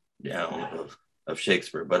breaker down of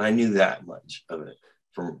Shakespeare, but I knew that much of it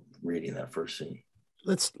from reading that first scene.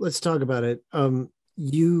 Let's talk about it. When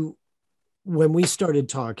we started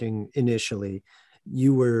talking initially,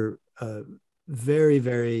 you were very,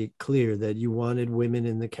 very clear that you wanted women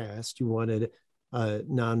in the cast. You wanted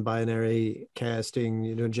non-binary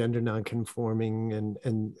casting, gender non-conforming,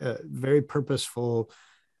 and very purposeful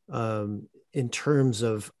in terms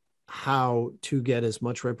of how to get as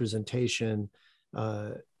much representation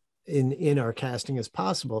in our casting as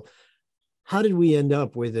possible. how did we end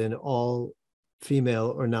up with an all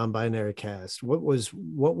female or non-binary cast? What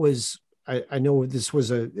was I know this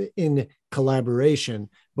was in collaboration,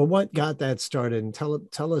 but what got that started? And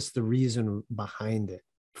tell us the reason behind it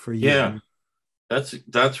for you. Yeah,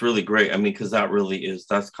 that's really great. I mean, because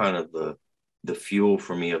that's kind of the fuel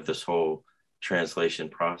for me of this whole translation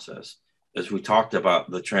process. As we talked about,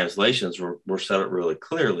 the translations were set up really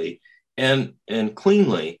clearly and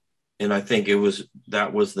cleanly. And I think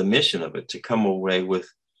that was the mission of it, to come away with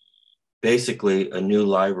basically a new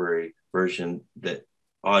library version that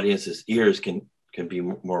audiences' ears can be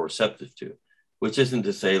more receptive to, which isn't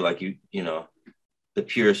to say like you know, the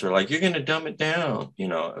purists are like, you're going to dumb it down. You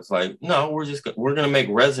know, it's like, no, we're going to make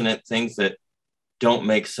resonant things that don't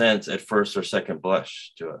make sense at first or second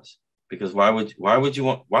blush to us. Because why would you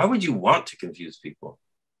want to confuse people?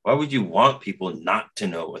 Why would you want people not to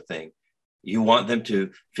know a thing? You want them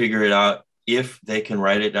to figure it out if they can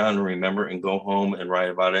write it down and remember and go home and write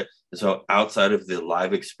about it. So outside of the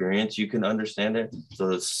live experience, you can understand it. So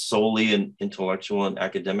it's solely an intellectual and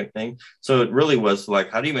academic thing. So it really was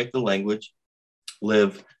like, how do you make the language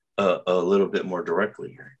live a little bit more directly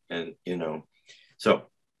here? And, you know, so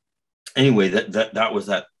anyway, that was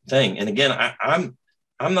that thing. And again,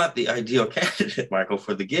 I'm not the ideal candidate, Michael,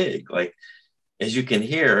 for the gig. Like, as you can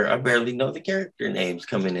hear, I barely know the character names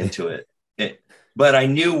coming into it. But I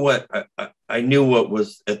knew what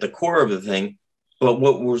was at the core of the thing. But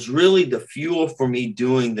what was really the fuel for me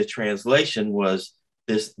doing the translation was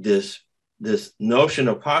this notion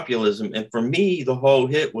of populism. And for me, the whole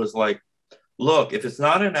hit was like, look, if it's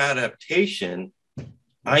not an adaptation,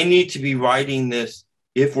 I need to be writing this.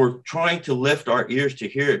 If we're trying to lift our ears to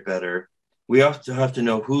hear it better, we also have to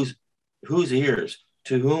know whose ears,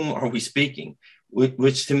 to whom are we speaking,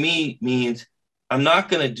 which to me means I'm not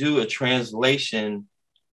going to do a translation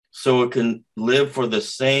so it can live for the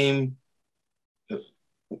same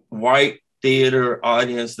white theater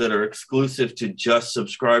audience that are exclusive to just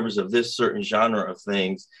subscribers of this certain genre of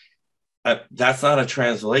things. That's not a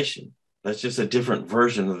translation. That's just a different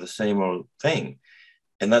version of the same old thing.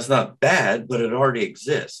 And that's not bad, but it already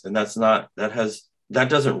exists. And that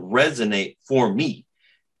doesn't resonate for me.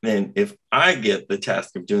 And if I get the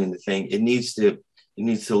task of doing the thing, it needs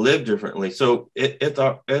to live differently. So at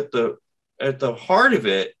the heart of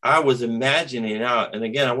it, I was imagining out, and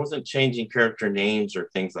again, I wasn't changing character names or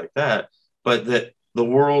things like that, but that the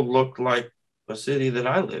world looked like a city that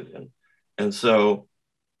I live in. And so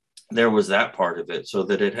there was that part of it, so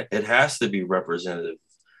that it has to be representative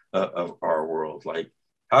of our world. Like,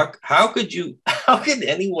 how could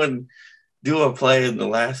anyone do a play in the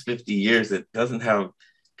last 50 years that doesn't have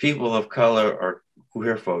people of color or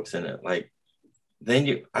queer folks in it? Like,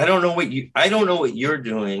 then I don't know what you're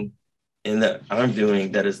doing and that I'm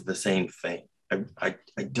doing that is the same thing. I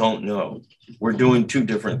don't know. We're doing two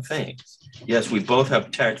different things. Yes, we both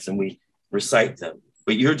have texts and we recite them,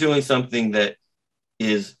 but you're doing something that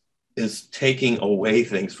is taking away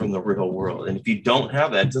things from the real world. And if you don't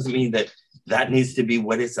have that, it doesn't mean that needs to be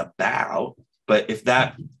what it's about. But if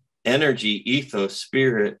that energy, ethos,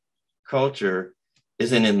 spirit, culture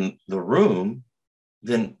isn't in the room,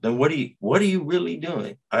 then what are you really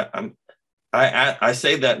doing? I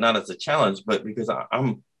say that not as a challenge, but because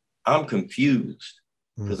I'm confused,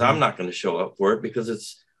 because I'm not going to show up for it,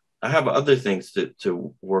 because I have other things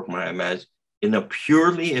to work my in a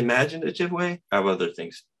purely imaginative way. I have other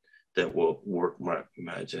things that will work my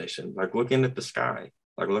imagination, like looking at the sky,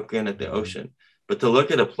 like looking at the ocean. But to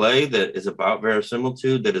look at a play that is about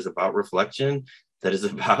verisimilitude, that is about reflection, that is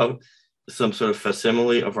about some sort of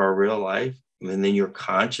facsimile of our real life, and then you're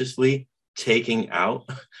consciously taking out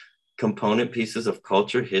component pieces of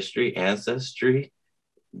culture, history, ancestry,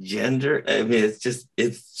 gender. I mean,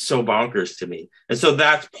 it's so bonkers to me. And so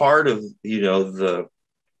that's part of, the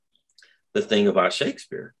thing about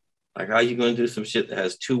Shakespeare. Like, how are you going to do some shit that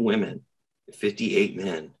has 2 women, 58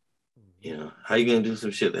 men? How are you going to do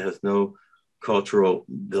some shit that has no cultural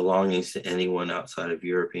belongings to anyone outside of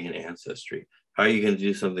European ancestry? How are you going to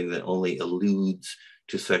do something that only alludes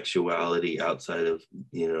to sexuality outside of,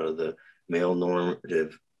 the male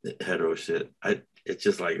normative hetero shit? It's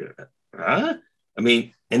just like, huh? I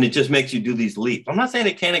mean, and it just makes you do these leaps. I'm not saying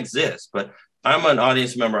it can't exist, but I'm an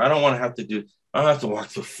audience member. I don't have to walk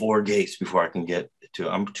through 4 gates before I can get to it.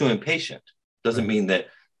 I'm too impatient. Doesn't mean that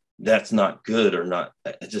that's not good or not.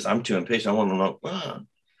 It's just, I'm too impatient. I want to know.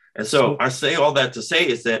 And so I say all that to say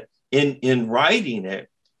is that in writing it,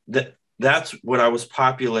 that's what I was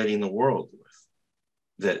populating the world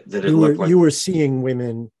with. That it looked like you were seeing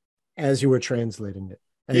women as you were translating it.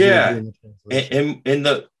 as you were Yeah. doing the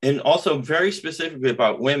translation? And also very specifically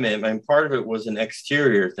about women, and part of it was an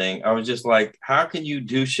exterior thing. I was just like, how can you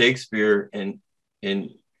do Shakespeare and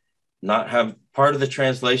not have part of the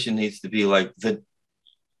translation needs to be like the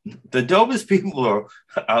dopest people are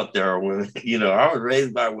out there are women. You know, I was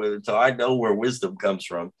raised by women, so I know where wisdom comes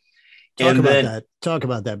from. Talk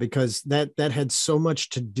about that, because that had so much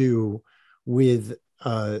to do with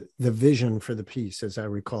the vision for the piece, as I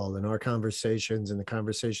recall, in our conversations and the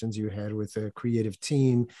conversations you had with the creative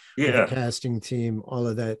team, with the casting team, all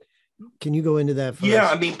of that. Can you go into that for us?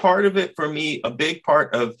 I mean, part of it for me, a big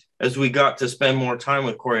part of, as we got to spend more time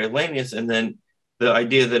with Coriolanus, and then the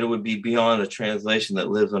idea that it would be beyond a translation that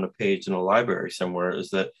lives on a page in a library somewhere, is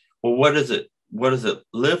that, well, what does it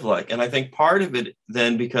live like? And I think part of it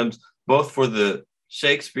then becomes both for the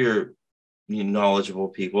Shakespeare knowledgeable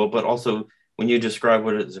people, but also when you describe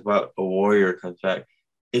what it's about, a warrior comes back,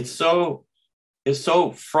 it's so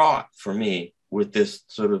fraught for me with this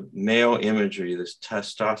sort of male imagery, this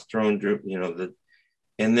testosterone, you know,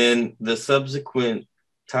 and then the subsequent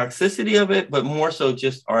toxicity of it, but more so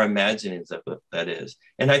just our imaginings of it, that is.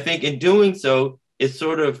 And I think in doing so, it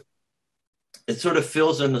sort of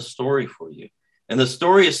fills in the story for you. And the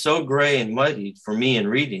story is so gray and muddy for me in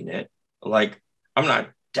reading it. Like, I'm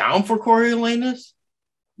not down for Coriolanus,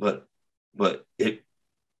 but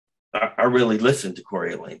I really listen to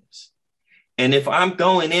Coriolanus. And if I'm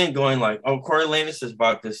going like, oh, Coriolanus is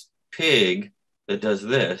about this pig that does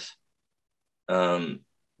this,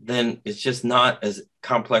 then it's just not as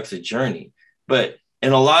complex a journey.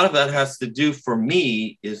 And a lot of that has to do, for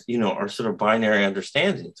me, is, you know, our sort of binary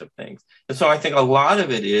understandings of things. And so I think a lot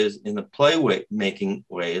of it is in the making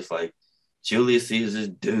way is like, Julius Caesar's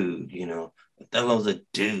dude, you know, Othello's a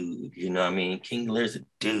dude, you know what I mean? King Lear's a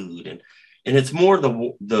dude. And it's more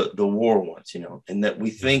the war ones, you know, and that we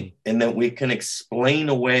think, and that we can explain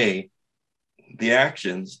away the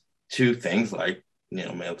actions to things like, you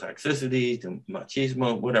know, male toxicity, to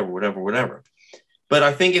machismo, whatever. But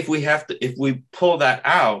I think if we pull that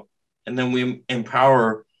out and then we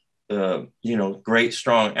empower, you know, great,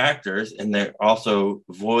 strong actors, and they're also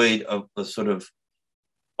void of a sort of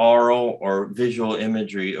oral or visual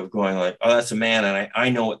imagery of going like, oh, that's a man, and I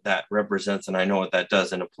know what that represents, and I know what that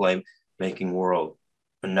does in a play making world,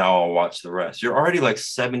 and now I'll watch the rest. You're already like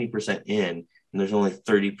 70% in, and there's only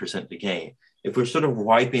 30% to gain. If we're sort of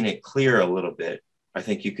wiping it clear a little bit, I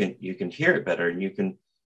think you can hear it better, and you can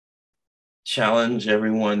challenge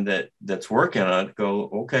everyone that's working on it. Go,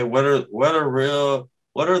 okay, what are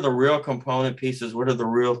the real component pieces? What are the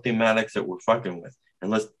real thematics that we're fucking with? And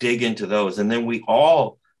let's dig into those. And then we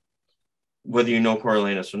all, whether you know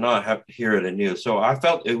Coriolanus or not, have to hear it anew. So I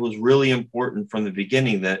felt it was really important from the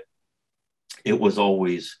beginning that it was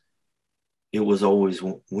always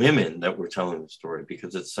women that were telling the story,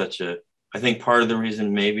 because it's such a, I think part of the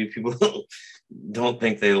reason maybe people don't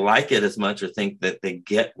think they like it as much, or think that they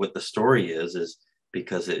get what the story is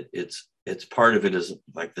because it's part of it is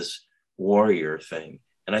like this warrior thing.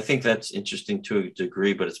 And I think that's interesting to a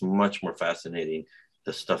degree, but it's much more fascinating,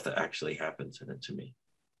 the stuff that actually happens in it, to me.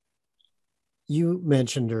 You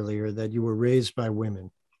mentioned earlier that you were raised by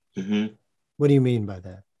women. Mm-hmm. What do you mean by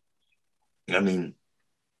that? I mean,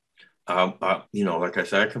 you know, like I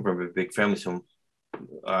said, I come from a big family, so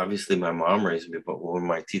obviously my mom raised me, but when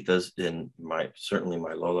my titas and certainly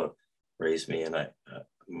my Lola raised me, and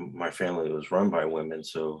my family was run by women,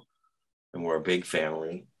 so, and we're a big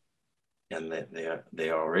family, and they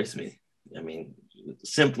all raised me. I mean,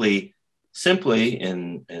 simply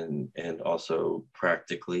and also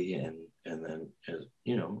practically, and then,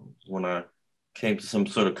 you know, when I came to some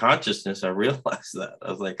sort of consciousness, I realized that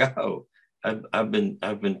I was like, oh, I've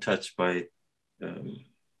been touched by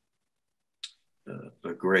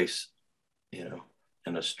a grace, you know,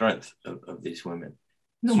 and a strength of these women.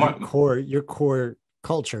 So your core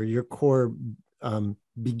culture, your core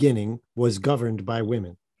beginning was governed by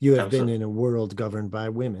women. You have been in a world governed by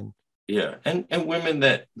women. Yeah, and women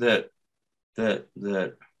that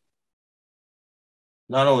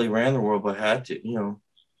not only ran the world but had to, you know,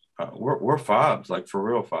 we're fobs, like for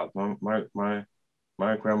real fobs.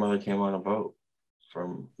 My grandmother came on a boat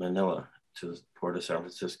from Manila to the port of San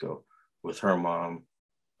Francisco with her mom.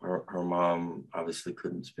 Her mom obviously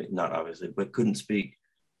couldn't speak, not obviously, but couldn't speak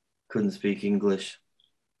English.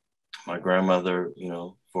 My grandmother, you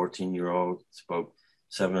know, 14-year-old, spoke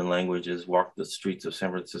 7 languages, walked the streets of San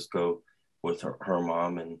Francisco with her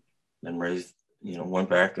mom, and then raised, you know, went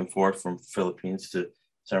back and forth from Philippines to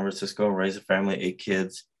San Francisco, raised a family, 8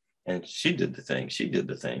 kids, and she did the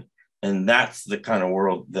thing. And that's the kind of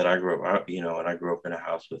world that I grew up, you know, and I grew up in a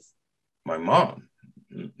house with my mom,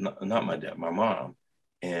 not my dad, my mom.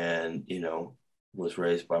 and, was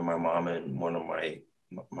raised by my mom and one of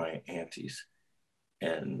my aunties.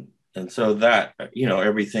 And so that,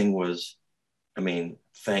 everything was,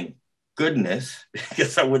 thank goodness,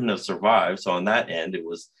 because I wouldn't have survived. So on that end, it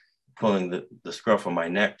was pulling the scruff of my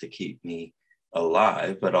neck to keep me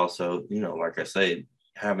alive. But also, like I say,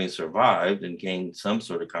 having survived and gained some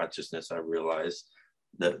sort of consciousness, I realized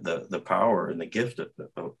the power and the gift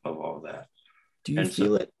of all that. Do you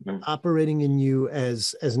feel it operating in you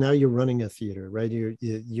as now you're running a theater, right?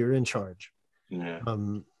 You're in charge. Yeah.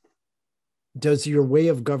 Does your way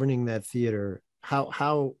of governing that theater,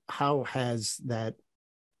 how has that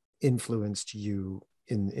influenced you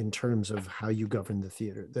in terms of how you govern the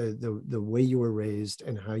theater, the way you were raised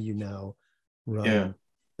and how you now run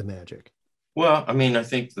the magic? Well, I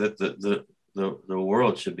think that the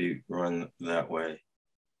world should be run that way.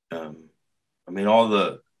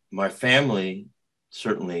 My family,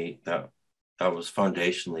 certainly that was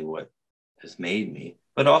foundationally what has made me,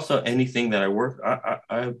 but also anything that I work,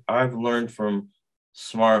 I've learned from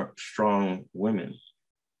smart, strong women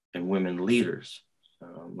and women leaders.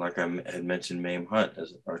 Like I had mentioned, Mame Hunt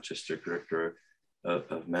as artistic director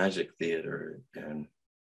of Magic Theater, and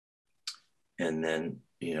then,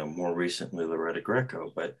 more recently, Loretta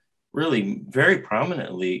Greco, but really very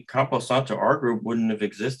prominently, Campo Santo, our group wouldn't have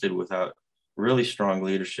existed without really strong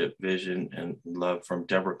leadership, vision, and love from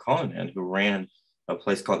Deborah Cullinan, who ran a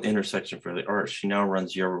place called Intersection for the Arts. She now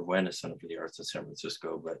runs Yerba Buena Center for the Arts in San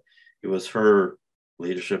Francisco, but it was her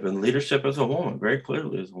leadership, and leadership as a woman, very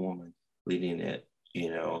clearly as a woman leading it.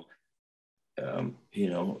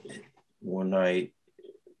 When I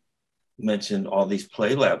mentioned all these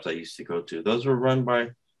play labs I used to go to, those were run by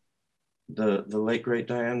the late great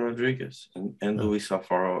Diane Rodriguez and Luis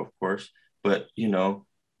Alfaro, of course, but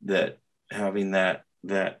that having that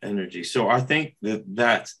energy. So I think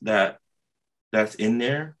that's in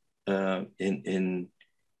there in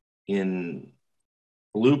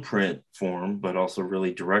blueprint form, but also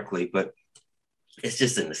really directly. But it's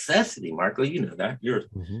just a necessity, Marco. You know that.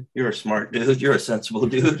 You're a smart dude. You're a sensible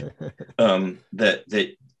dude.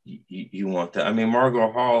 That you want that.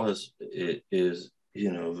 Margot Hall is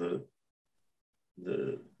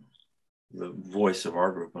the voice of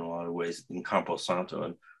our group in a lot of ways in Campo Santo,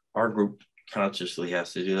 and our group consciously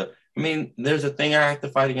has to do that. There's a thing I have to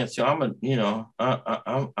fight against. So I'm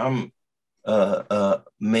a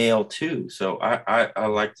male too, so I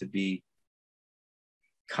like to be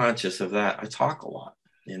conscious of that. I talk a lot,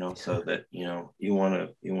 so that you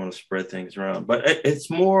want to spread things around, but it's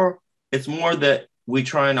more that we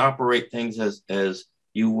try and operate things as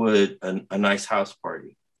you would a nice house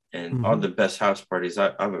party, and all the best house parties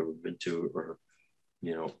I've ever been to are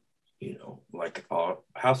like all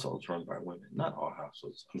households run by women. Not all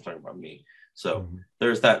households, I'm talking about me. So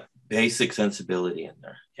there's that basic sensibility in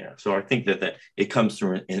there. So I think that it comes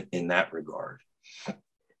through in that regard.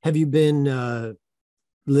 Have you been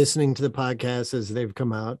listening to the podcasts as they've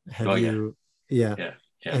come out? Yeah.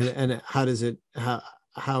 And how does it,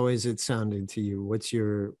 how is it sounding to you? What's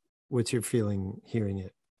your feeling hearing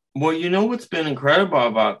it? Well, what's been incredible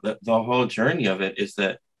about the whole journey of it is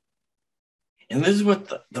that, and this is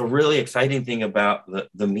what the really exciting thing about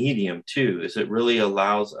the medium too, is it really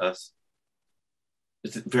allows us,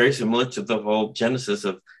 it's very similar to the whole genesis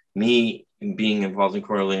of me being involved in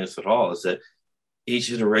Coriolanus at all, is that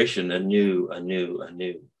each iteration anew.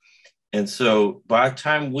 And so by the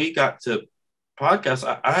time we got to podcasts,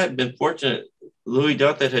 I had been fortunate. Louis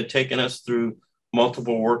Duthett had taken us through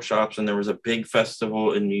multiple workshops, and there was a big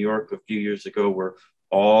festival in New York a few years ago where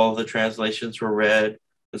all the translations were read.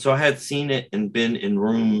 And so I had seen it and been in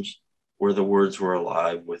rooms where the words were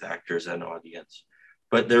alive with actors and audience.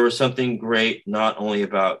 But there was something great, not only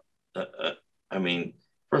about,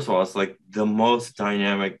 first of all, it's like the most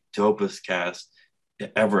dynamic, dopest cast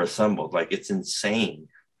ever assembled. Like, it's insane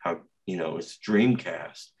how, it's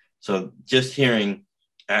Dreamcast. So just hearing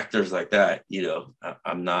actors like that,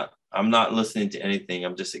 I'm not listening to anything.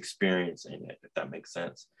 I'm just experiencing it, if that makes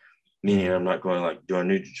sense. Meaning I'm not going like, do I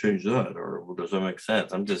need to change that? Or does that make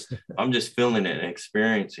sense? I'm just feeling it and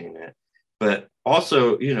experiencing it. But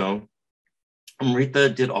also, Amrita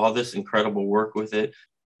did all this incredible work with it.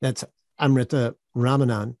 That's Amrita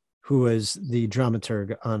Ramanan, who was the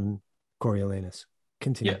dramaturg on Coriolanus.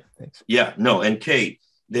 Continue. Yeah. Thanks. Yeah, no, and Kate,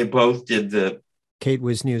 they both did Kate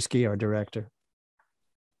Wisniewski, our director.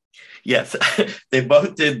 Yes, they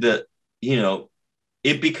both did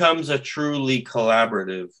it becomes a truly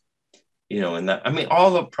collaborative, and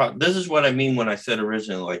that, this is what I mean when I said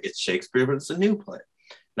originally, like, it's Shakespeare, but it's a new play.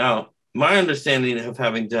 Now, my understanding of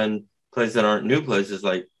having done plays that aren't new plays is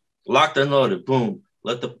like locked and loaded, boom,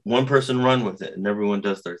 let the one person run with it and everyone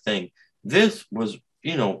does their thing. This was,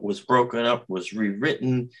 was broken up, was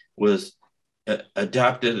rewritten, was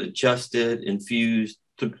adapted, adjusted, infused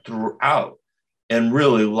throughout, and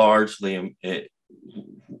really largely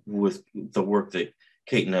with the work that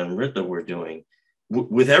Kate and Rita were doing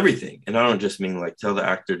with everything. And I don't just mean like tell the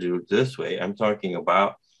actor to do it this way. I'm talking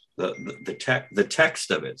about the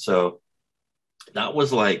text of it. So that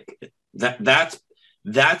was like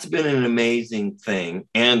that's been an amazing thing.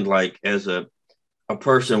 And like as a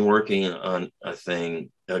person working on a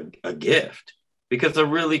thing, a gift, because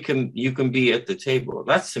you can be at the table.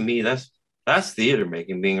 That's, to me, that's theater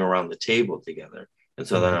making, being around the table together. And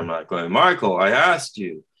so then I'm not going, Michael, I asked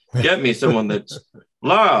you, get me someone that's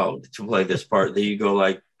loud to play this part. That you go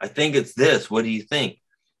like, I think it's this. What do you think?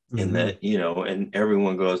 And that, and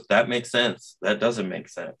everyone goes, that makes sense. That doesn't make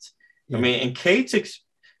sense. Yeah. I mean, and Kate's,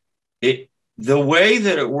 the way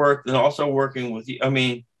that it worked, and also working with you, I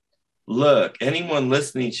mean, look, anyone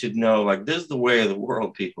listening should know, like, this is the way of the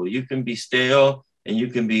world, people. You can be stale and you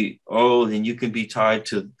can be old and you can be tied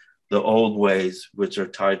to the old ways, which are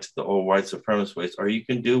tied to the old white supremacist ways, or you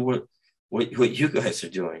can do what you guys are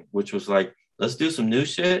doing, which was like, let's do some new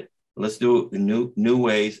shit. Let's do new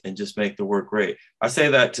ways and just make the work great. I say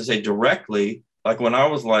that to say directly, like when I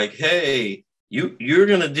was like, hey, you're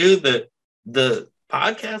going to do the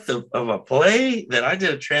podcast of a play that I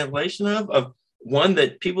did a translation of one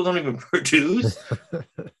that people don't even produce.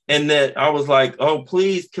 And that I was like, oh,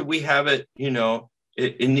 please, could we have it,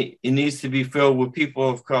 it needs to be filled with people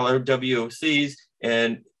of color, WOCs,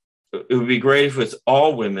 and it would be great if it's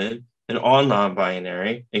all women and all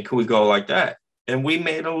non-binary, and could we go like that? And we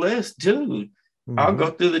made a list, dude. I'll go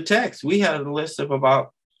through the text. We had a list of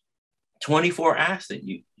about 24 asks that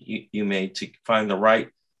you made to find the right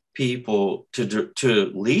people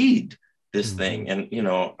to lead this thing. And,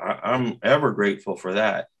 I'm ever grateful for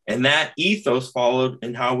that. And that ethos followed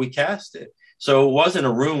in how we cast it. So it wasn't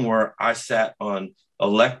a room where I sat on a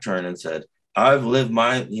lectern and said, I've lived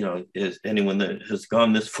my, is anyone that has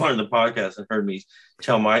gone this far in the podcast and heard me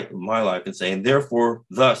tell my life and saying, therefore,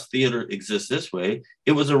 thus theater exists this way.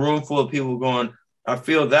 It was a room full of people going, I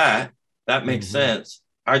feel that makes sense.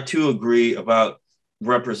 I too agree about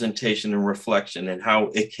representation and reflection and how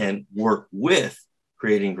it can work with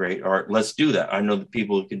creating great art. Let's do that. I know the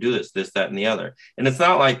people who can do this, that, and the other. And it's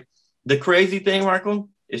not like the crazy thing, Michael,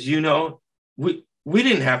 is, we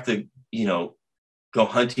didn't have to, go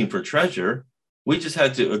hunting for treasure. We just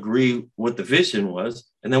had to agree what the vision was,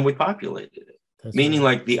 and then we populated it. That's meaning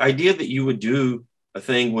right. Like the idea that you would do a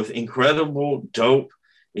thing with incredible, dope,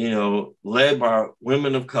 led by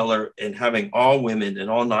women of color and having all women and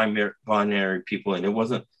all non-binary people. And it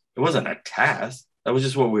wasn't a task. That was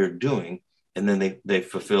just what we were doing. And then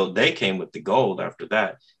they came with the gold after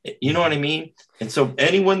that. You know what I mean? And so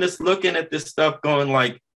anyone that's looking at this stuff going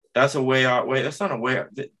like, that's a way out way, that's not a way out.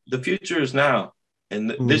 The future is now. And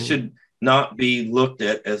this should not be looked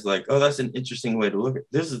at as like, oh, that's an interesting way to look at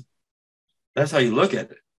it. That's how you look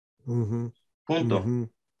at it. Punto.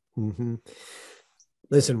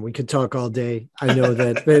 Listen, we could talk all day. I know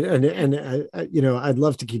that, but I'd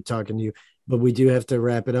love to keep talking to you, but we do have to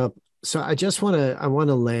wrap it up. So I want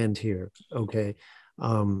to land here. Okay.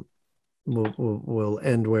 We'll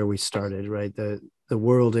end where we started, right? The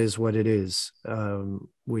world is what it is.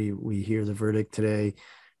 We hear the verdict today,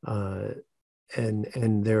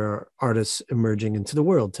 and there are artists emerging into the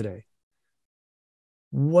world today.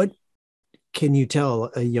 What can you tell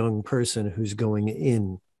a young person who's going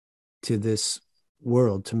in to this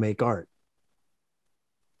world to make art?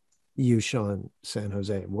 You, Sean San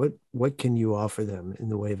Jose, what can you offer them in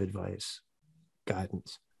the way of advice,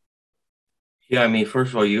 guidance? Yeah, I mean,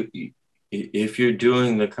 first of all, if you're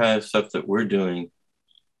doing the kind of stuff that we're doing,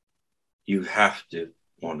 you have to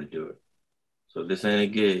want to do it. So this ain't a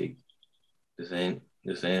gig. This ain't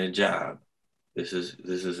a job. This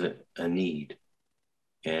is a need.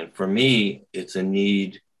 And for me, it's a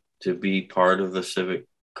need to be part of the civic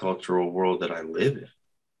cultural world that I live in.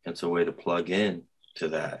 It's a way to plug in to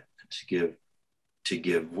that, to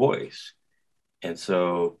give voice. And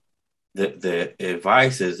so the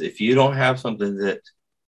advice is, if you don't have something that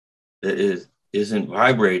isn't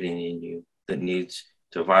vibrating in you, that needs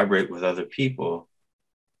to vibrate with other people,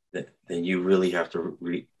 then you really have to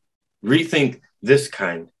rethink this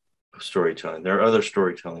kind of storytelling. There are other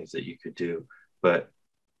storytellings that you could do, but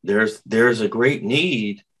there's a great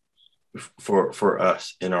need for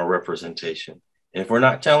us in our representation. And if we're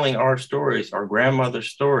not telling our stories, our grandmother's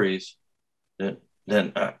stories,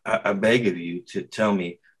 then I beg of you to tell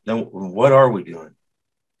me, then what are we doing?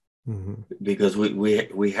 Because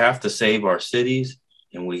we have to save our cities,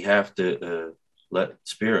 and we have to let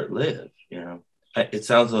spirit live. You know, it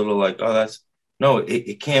sounds a little like, oh,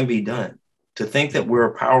 it can be done. To think that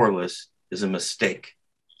we're powerless is a mistake.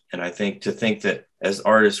 And I think to think that as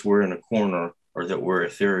artists we're in a corner or that we're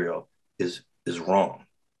ethereal is wrong.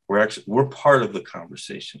 We're part of the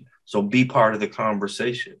conversation. So be part of the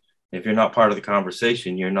conversation. If you're not part of the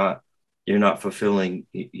conversation, you're not fulfilling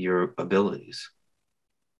your abilities.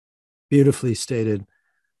 Beautifully stated.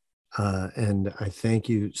 And I thank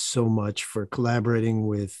you so much for collaborating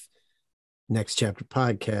with Next Chapter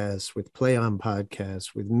Podcast, with Play On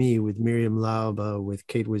Podcast, with me, with Miriam Lauba, with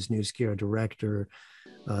Kate Wisniewski, our director,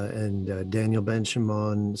 and Daniel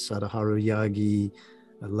Ben-Shimon, Sadaharu Yagi,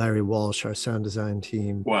 Larry Walsh, our sound design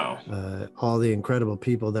team. Wow. All the incredible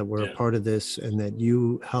people that were a part of this and that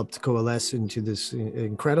you helped coalesce into this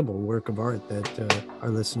incredible work of art that our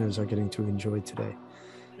listeners are getting to enjoy today.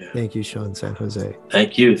 Yeah. Thank you, Sean San Jose.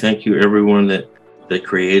 Thank you. Thank you, everyone that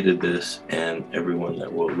created this and everyone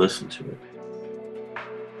that will listen to it.